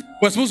 a.m.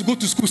 We're supposed to go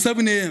to school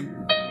 7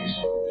 a.m.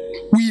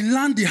 We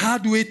learn the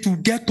hard way to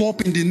get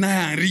up in the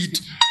night and read.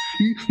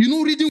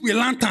 Reading with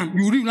lantern.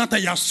 You read with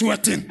lantern, you're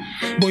sweating.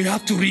 But you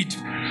have to read.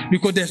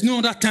 Because there's no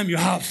other time you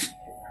have.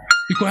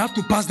 Because you have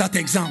to pass that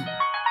exam.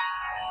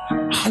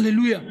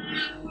 Hallelujah.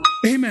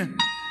 Amen.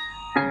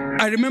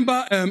 I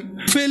remember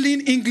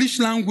failing English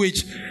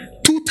language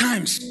 2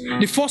 times.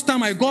 The first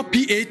time I got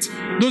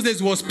P8, those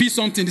days was P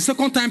something. The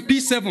second time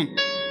P7.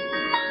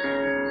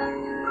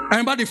 I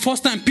remember the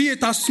first time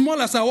P8, as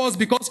small as I was,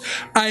 because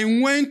I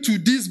went to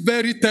this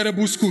very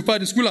terrible school.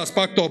 The school has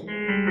packed up.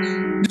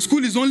 The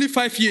school is only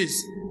 5 years.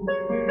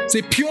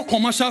 It's a pure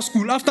commercial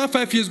school. After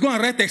 5 years, go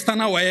and write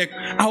external WAEC.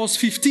 I was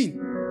 15.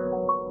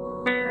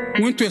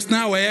 Went to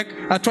external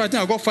WAEC. I tried,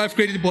 I got 5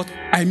 credits, but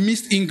I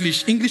missed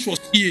English. English was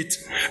 8.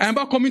 I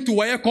remember coming to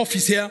WAEC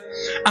office here,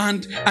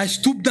 and I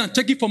stooped down,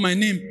 checking for my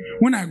name.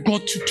 When I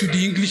got to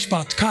the English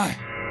part, Kai,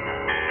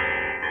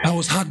 I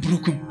was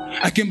heartbroken.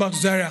 I came back to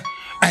Zaria.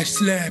 I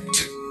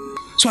slept.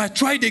 So I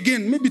tried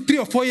again. Maybe 3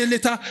 or 4 years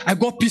later, I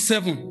got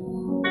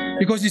P7.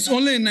 Because it's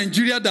only in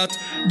Nigeria that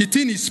the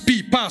thing is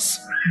P, pass,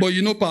 but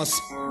you know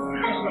pass.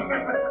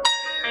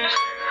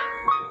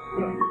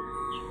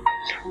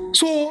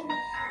 So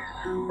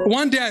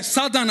one day I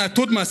sat down and I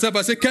told myself,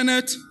 I said,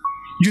 Kenneth,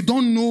 you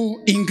don't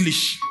know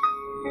English.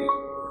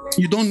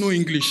 You don't know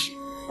English.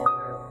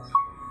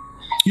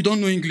 You don't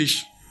know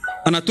English.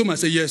 And I told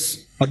myself,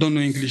 yes, I don't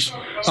know English.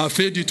 I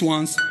failed it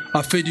once,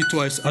 I failed it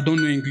twice, I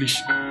don't know English.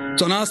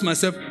 So I asked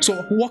myself, so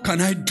what can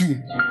I do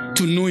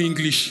to know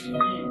English?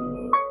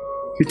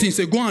 The thing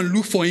said, go and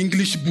look for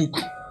English book.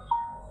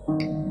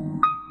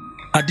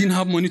 I didn't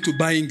have money to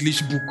buy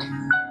English book.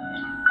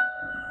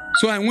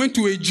 So I went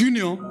to a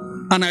junior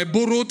and I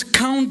borrowed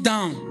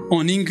Countdown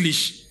on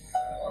English.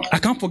 I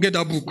can't forget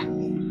that book.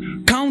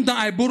 Countdown,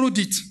 I borrowed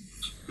it.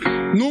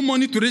 No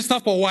money to register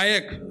for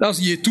WAEC. That was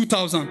year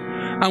 2000.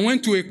 I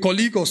went to a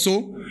colleague or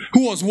so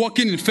who was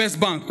working in First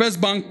Bank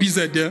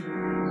PZ there.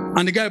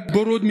 And the guy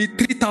borrowed me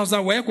 3,000.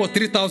 WAEC was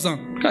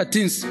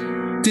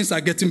 3,000. Things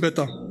are getting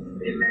better.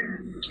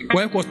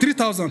 WAEC was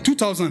 3,000,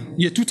 2000,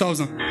 year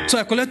 2000. So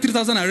I collected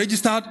 3,000, I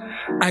registered.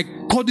 I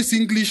called this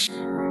English.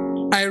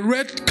 I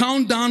read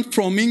Countdown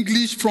from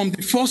English from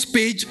the first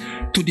page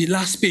to the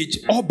last page,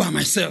 all by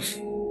myself.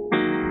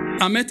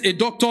 I met a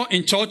doctor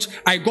in church.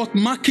 I got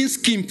marking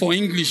scheme for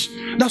English.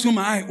 That's when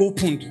my eye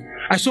opened.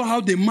 I saw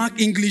how they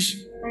mark English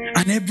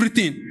and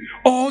everything.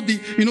 All the,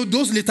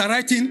 those letter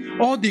writing,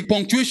 all the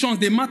punctuations,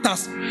 the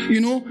matters,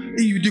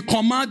 the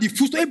comma, the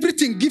full,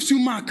 everything gives you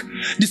mark.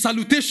 The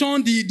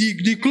salutation,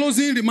 the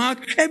closing remark,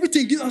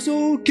 everything gives. I said,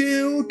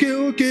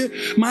 okay.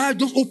 My eye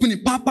just opening,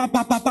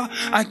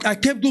 I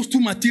kept those 2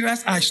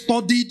 materials. I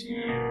studied,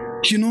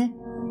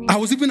 I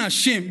was even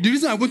ashamed. The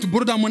reason I went to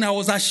borrow that money, I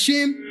was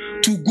ashamed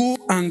to go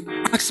and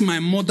ask my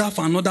mother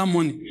for another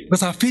money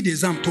because I failed the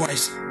exam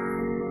twice.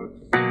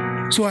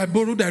 So I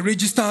borrowed, I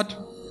registered,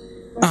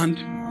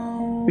 and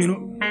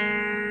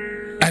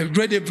I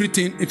read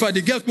everything. In fact,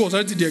 the girl who was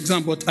writing the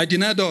exam, but I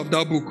denied her of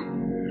that book.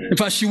 In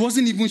fact, she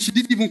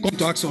didn't even come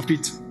to ask of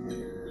it.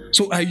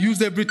 So I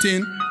used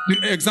everything.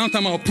 The exam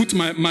time, I'll put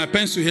my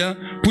pencil here,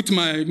 put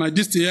my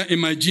this here in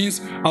my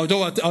jeans. I'll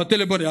tell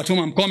everybody at home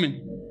I'm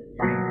coming.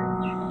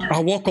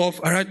 I'll walk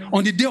off. All right.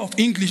 On the day of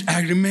English,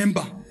 I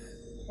remember.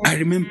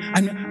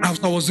 And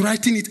as I was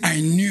writing it, I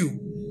knew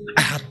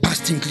I had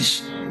passed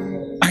English.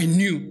 I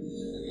knew.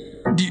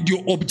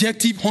 The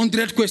objective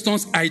 100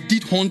 questions, I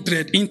did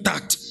 100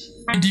 intact.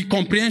 The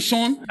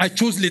comprehension, I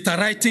chose letter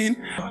writing.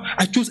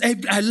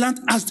 I learned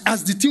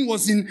as the thing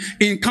was in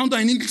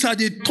Countdown in English.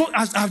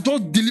 I've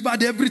just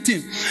delivered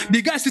everything.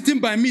 The guy sitting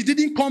by me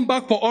didn't come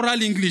back for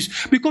oral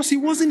English because he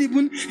didn't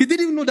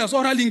even know there's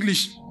oral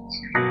English.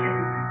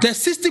 There's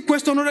 60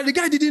 questions oral. The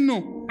guy didn't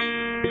know.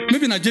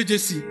 Maybe in a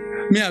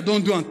JJC. Me, I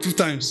don't do it 2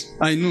 times.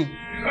 I know.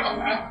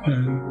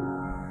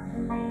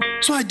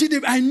 So I did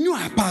it. I knew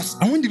I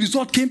passed. And when the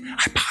result came,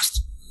 I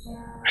passed.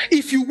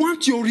 If you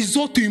want your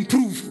result to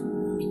improve,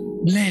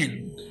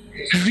 learn,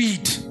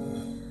 read.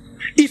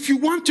 If you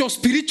want your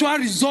spiritual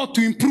result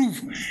to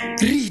improve,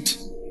 read,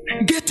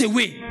 get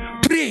away,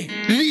 pray,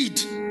 read.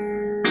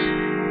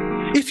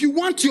 If you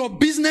want your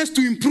business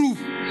to improve,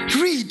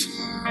 read.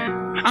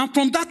 And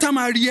from that time,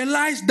 I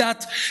realized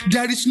that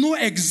there is no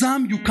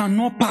exam you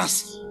cannot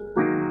pass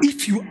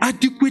if you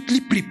adequately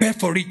prepare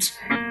for it.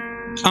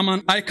 I'm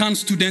an ICANN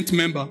student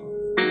member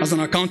as an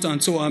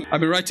accountant, so I've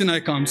been writing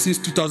ICANN since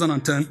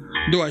 2010,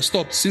 though I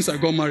stopped since I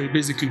got married,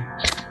 basically.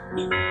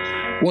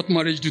 What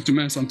marriage do to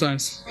men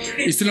sometimes.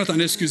 It's still not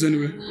an excuse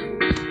anyway.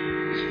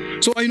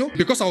 So,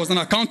 because I was an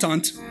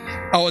accountant,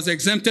 I was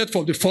exempted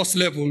for the first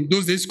level.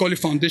 Those days call it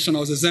foundation, I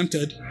was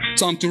exempted.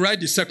 So I'm to write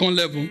the second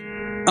level.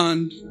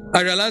 And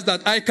I realized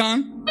that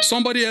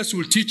somebody else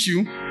will teach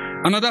you.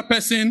 Another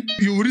person,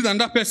 you read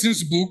another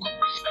person's book.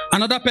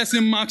 Another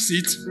person marks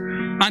it.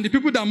 And the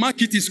people that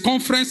mark it is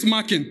conference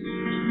marking.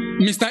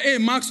 Mr. A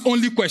marks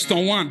only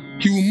question 1.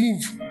 He will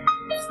move.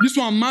 This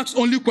one marks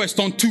only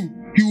question 2.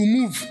 He will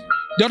move.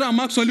 The other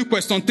marks only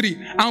question 3.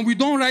 And we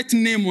don't write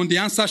name on the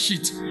answer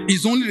sheet.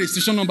 It's only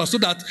registration number so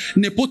that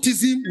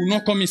nepotism will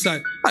not come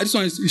inside. This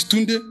one is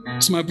Tunde.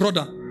 It's my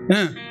brother.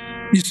 Yeah.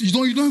 You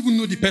don't even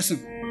know the person.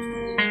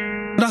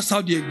 That's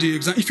how the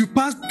exam. If you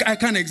pass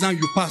ICANN exam,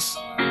 you pass.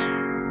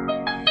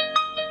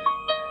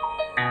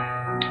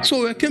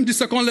 So I came to the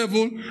second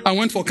level. I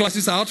went for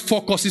classes. I had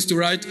 4 courses to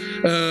write.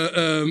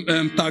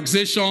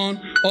 Taxation,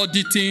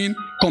 auditing,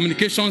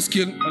 communication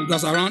skill,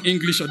 that's around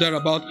English or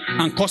thereabout,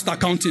 and cost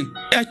accounting.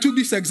 I took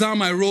this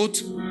exam I wrote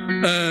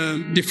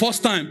the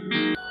first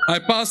time. I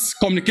passed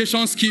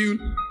communication skill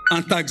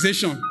and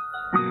taxation.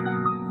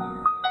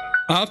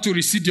 I have to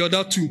receive the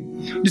other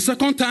 2. The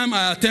second time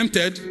I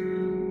attempted,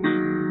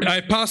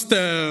 I passed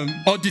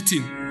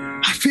auditing.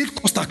 I failed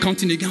cost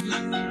accounting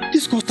again.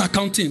 This cost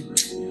accounting,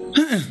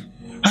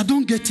 I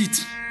don't get it.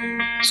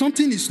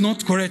 Something is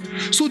not correct.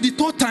 So the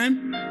third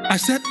time, I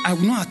said I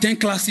will not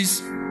attend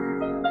classes.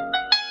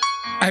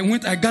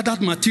 I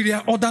gathered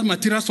material, ordered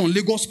materials from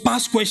Lagos,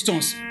 past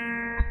questions.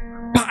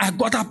 But I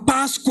got a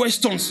past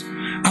questions.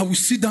 I would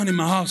sit down in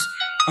my house.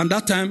 And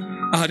that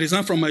time, I had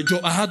resigned from my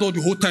job. I had all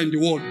the whole time in the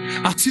world.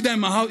 I'd sit down in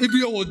my house.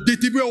 Everywhere was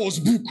date, everywhere was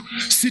book.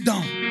 Sit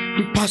down,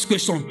 past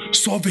question,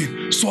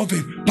 solving,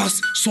 pass,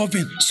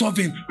 solving,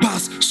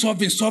 pass,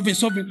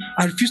 solving.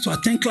 I refused to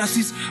attend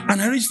classes, and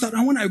I registered.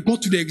 And when I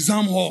got to the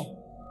exam hall,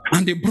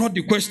 and they brought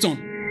the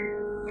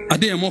question, I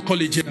did more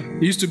college here.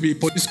 It used to be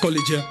police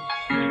college here.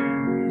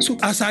 So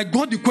as I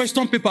got the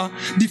question paper,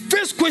 the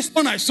first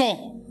question I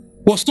saw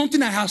was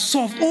something I had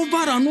solved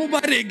over and over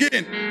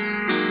again.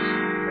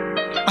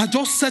 I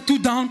just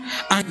settled down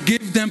and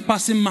gave them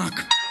passing mark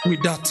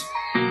with that.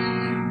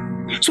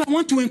 So I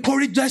want to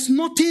encourage, there's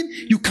nothing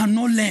you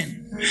cannot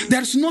learn.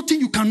 There's nothing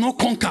you cannot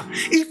conquer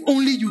if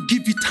only you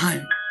give it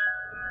time.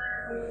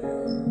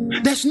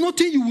 There's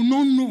nothing you will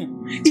not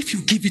know if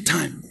you give it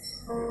time.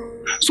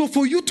 So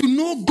for you to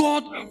know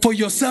God for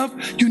yourself,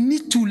 you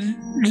need to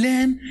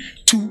learn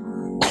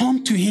to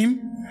come to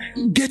Him,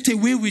 get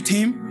away with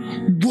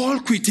Him,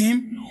 walk with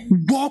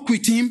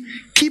Him,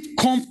 keep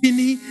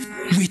company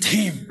with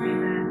Him.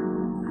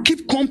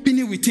 Keep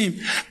company with Him.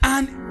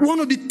 And one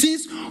of the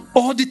things,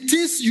 or the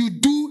things you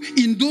do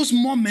in those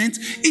moments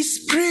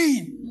is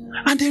praying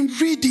and then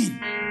reading.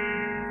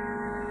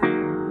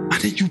 And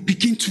then you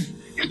begin to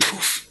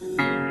improve.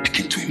 You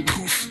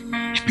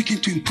begin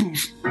to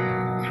improve.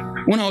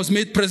 When I was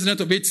made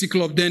president of HC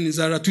Club then in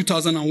Zara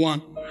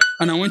 2001,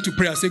 and I went to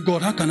pray, I said,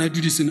 God, how can I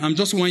do this? I'm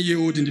just 1 year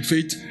old in the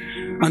faith.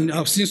 And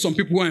I've seen some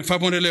people who are in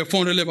 500 level,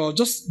 400 level, or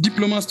just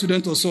diploma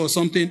student or so or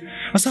something.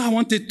 I said, I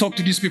want to talk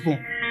to these people.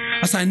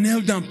 As I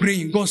knelt down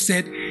praying, God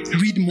said,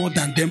 read more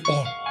than them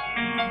all.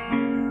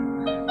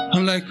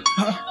 I'm like,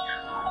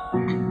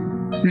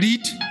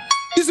 read?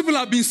 These people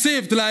have been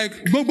saved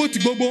like bobo to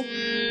bobo.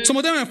 Some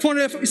of them are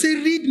 400. He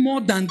said, read more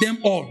than them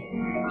all.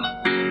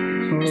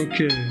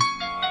 Okay.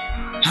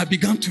 I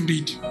began to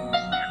read,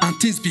 and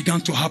things began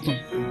to happen.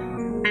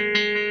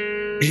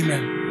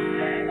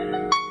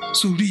 Amen.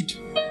 So read.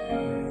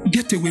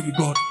 Get away with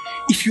God.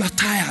 If you are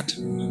tired,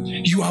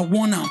 you are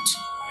worn out,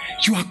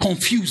 you are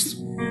confused,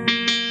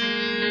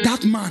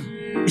 that man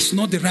is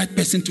not the right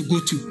person to go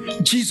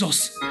to.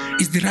 Jesus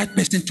is the right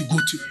person to go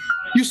to.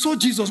 You saw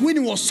Jesus when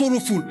he was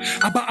sorrowful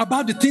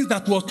about the things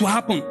that were to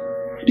happen.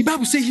 The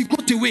Bible says he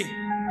got away.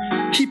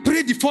 He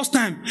prayed the first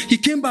time. He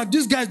came back.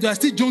 These guys, they are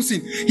still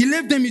Johnson. He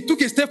left them. He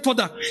took a step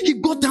further. He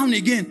got down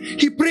again.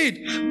 He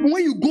prayed.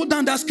 When you go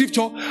down that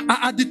scripture,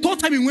 at the third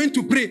time he went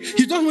to pray,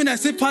 he just went and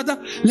said, Father,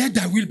 let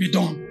thy will be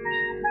done.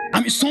 I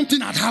mean,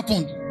 something had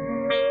happened.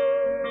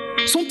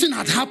 Something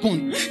had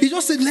happened. He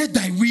just said, let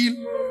thy will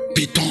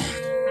be done.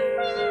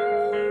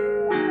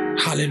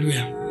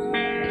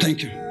 Hallelujah.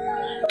 Thank you.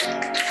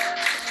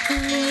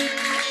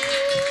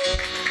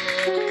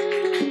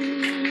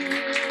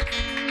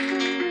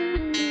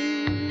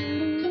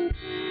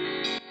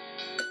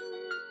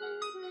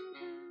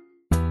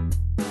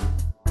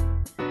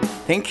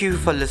 Thank you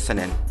for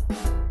listening.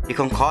 You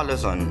can call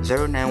us on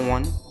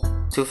 091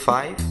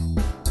 25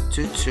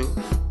 22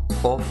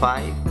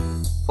 45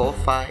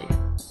 45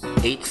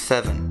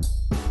 87.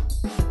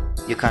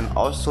 You can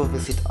also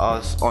visit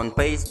us on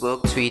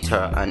Facebook,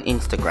 Twitter, and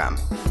Instagram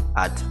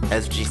at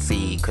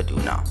SGC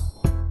Kaduna.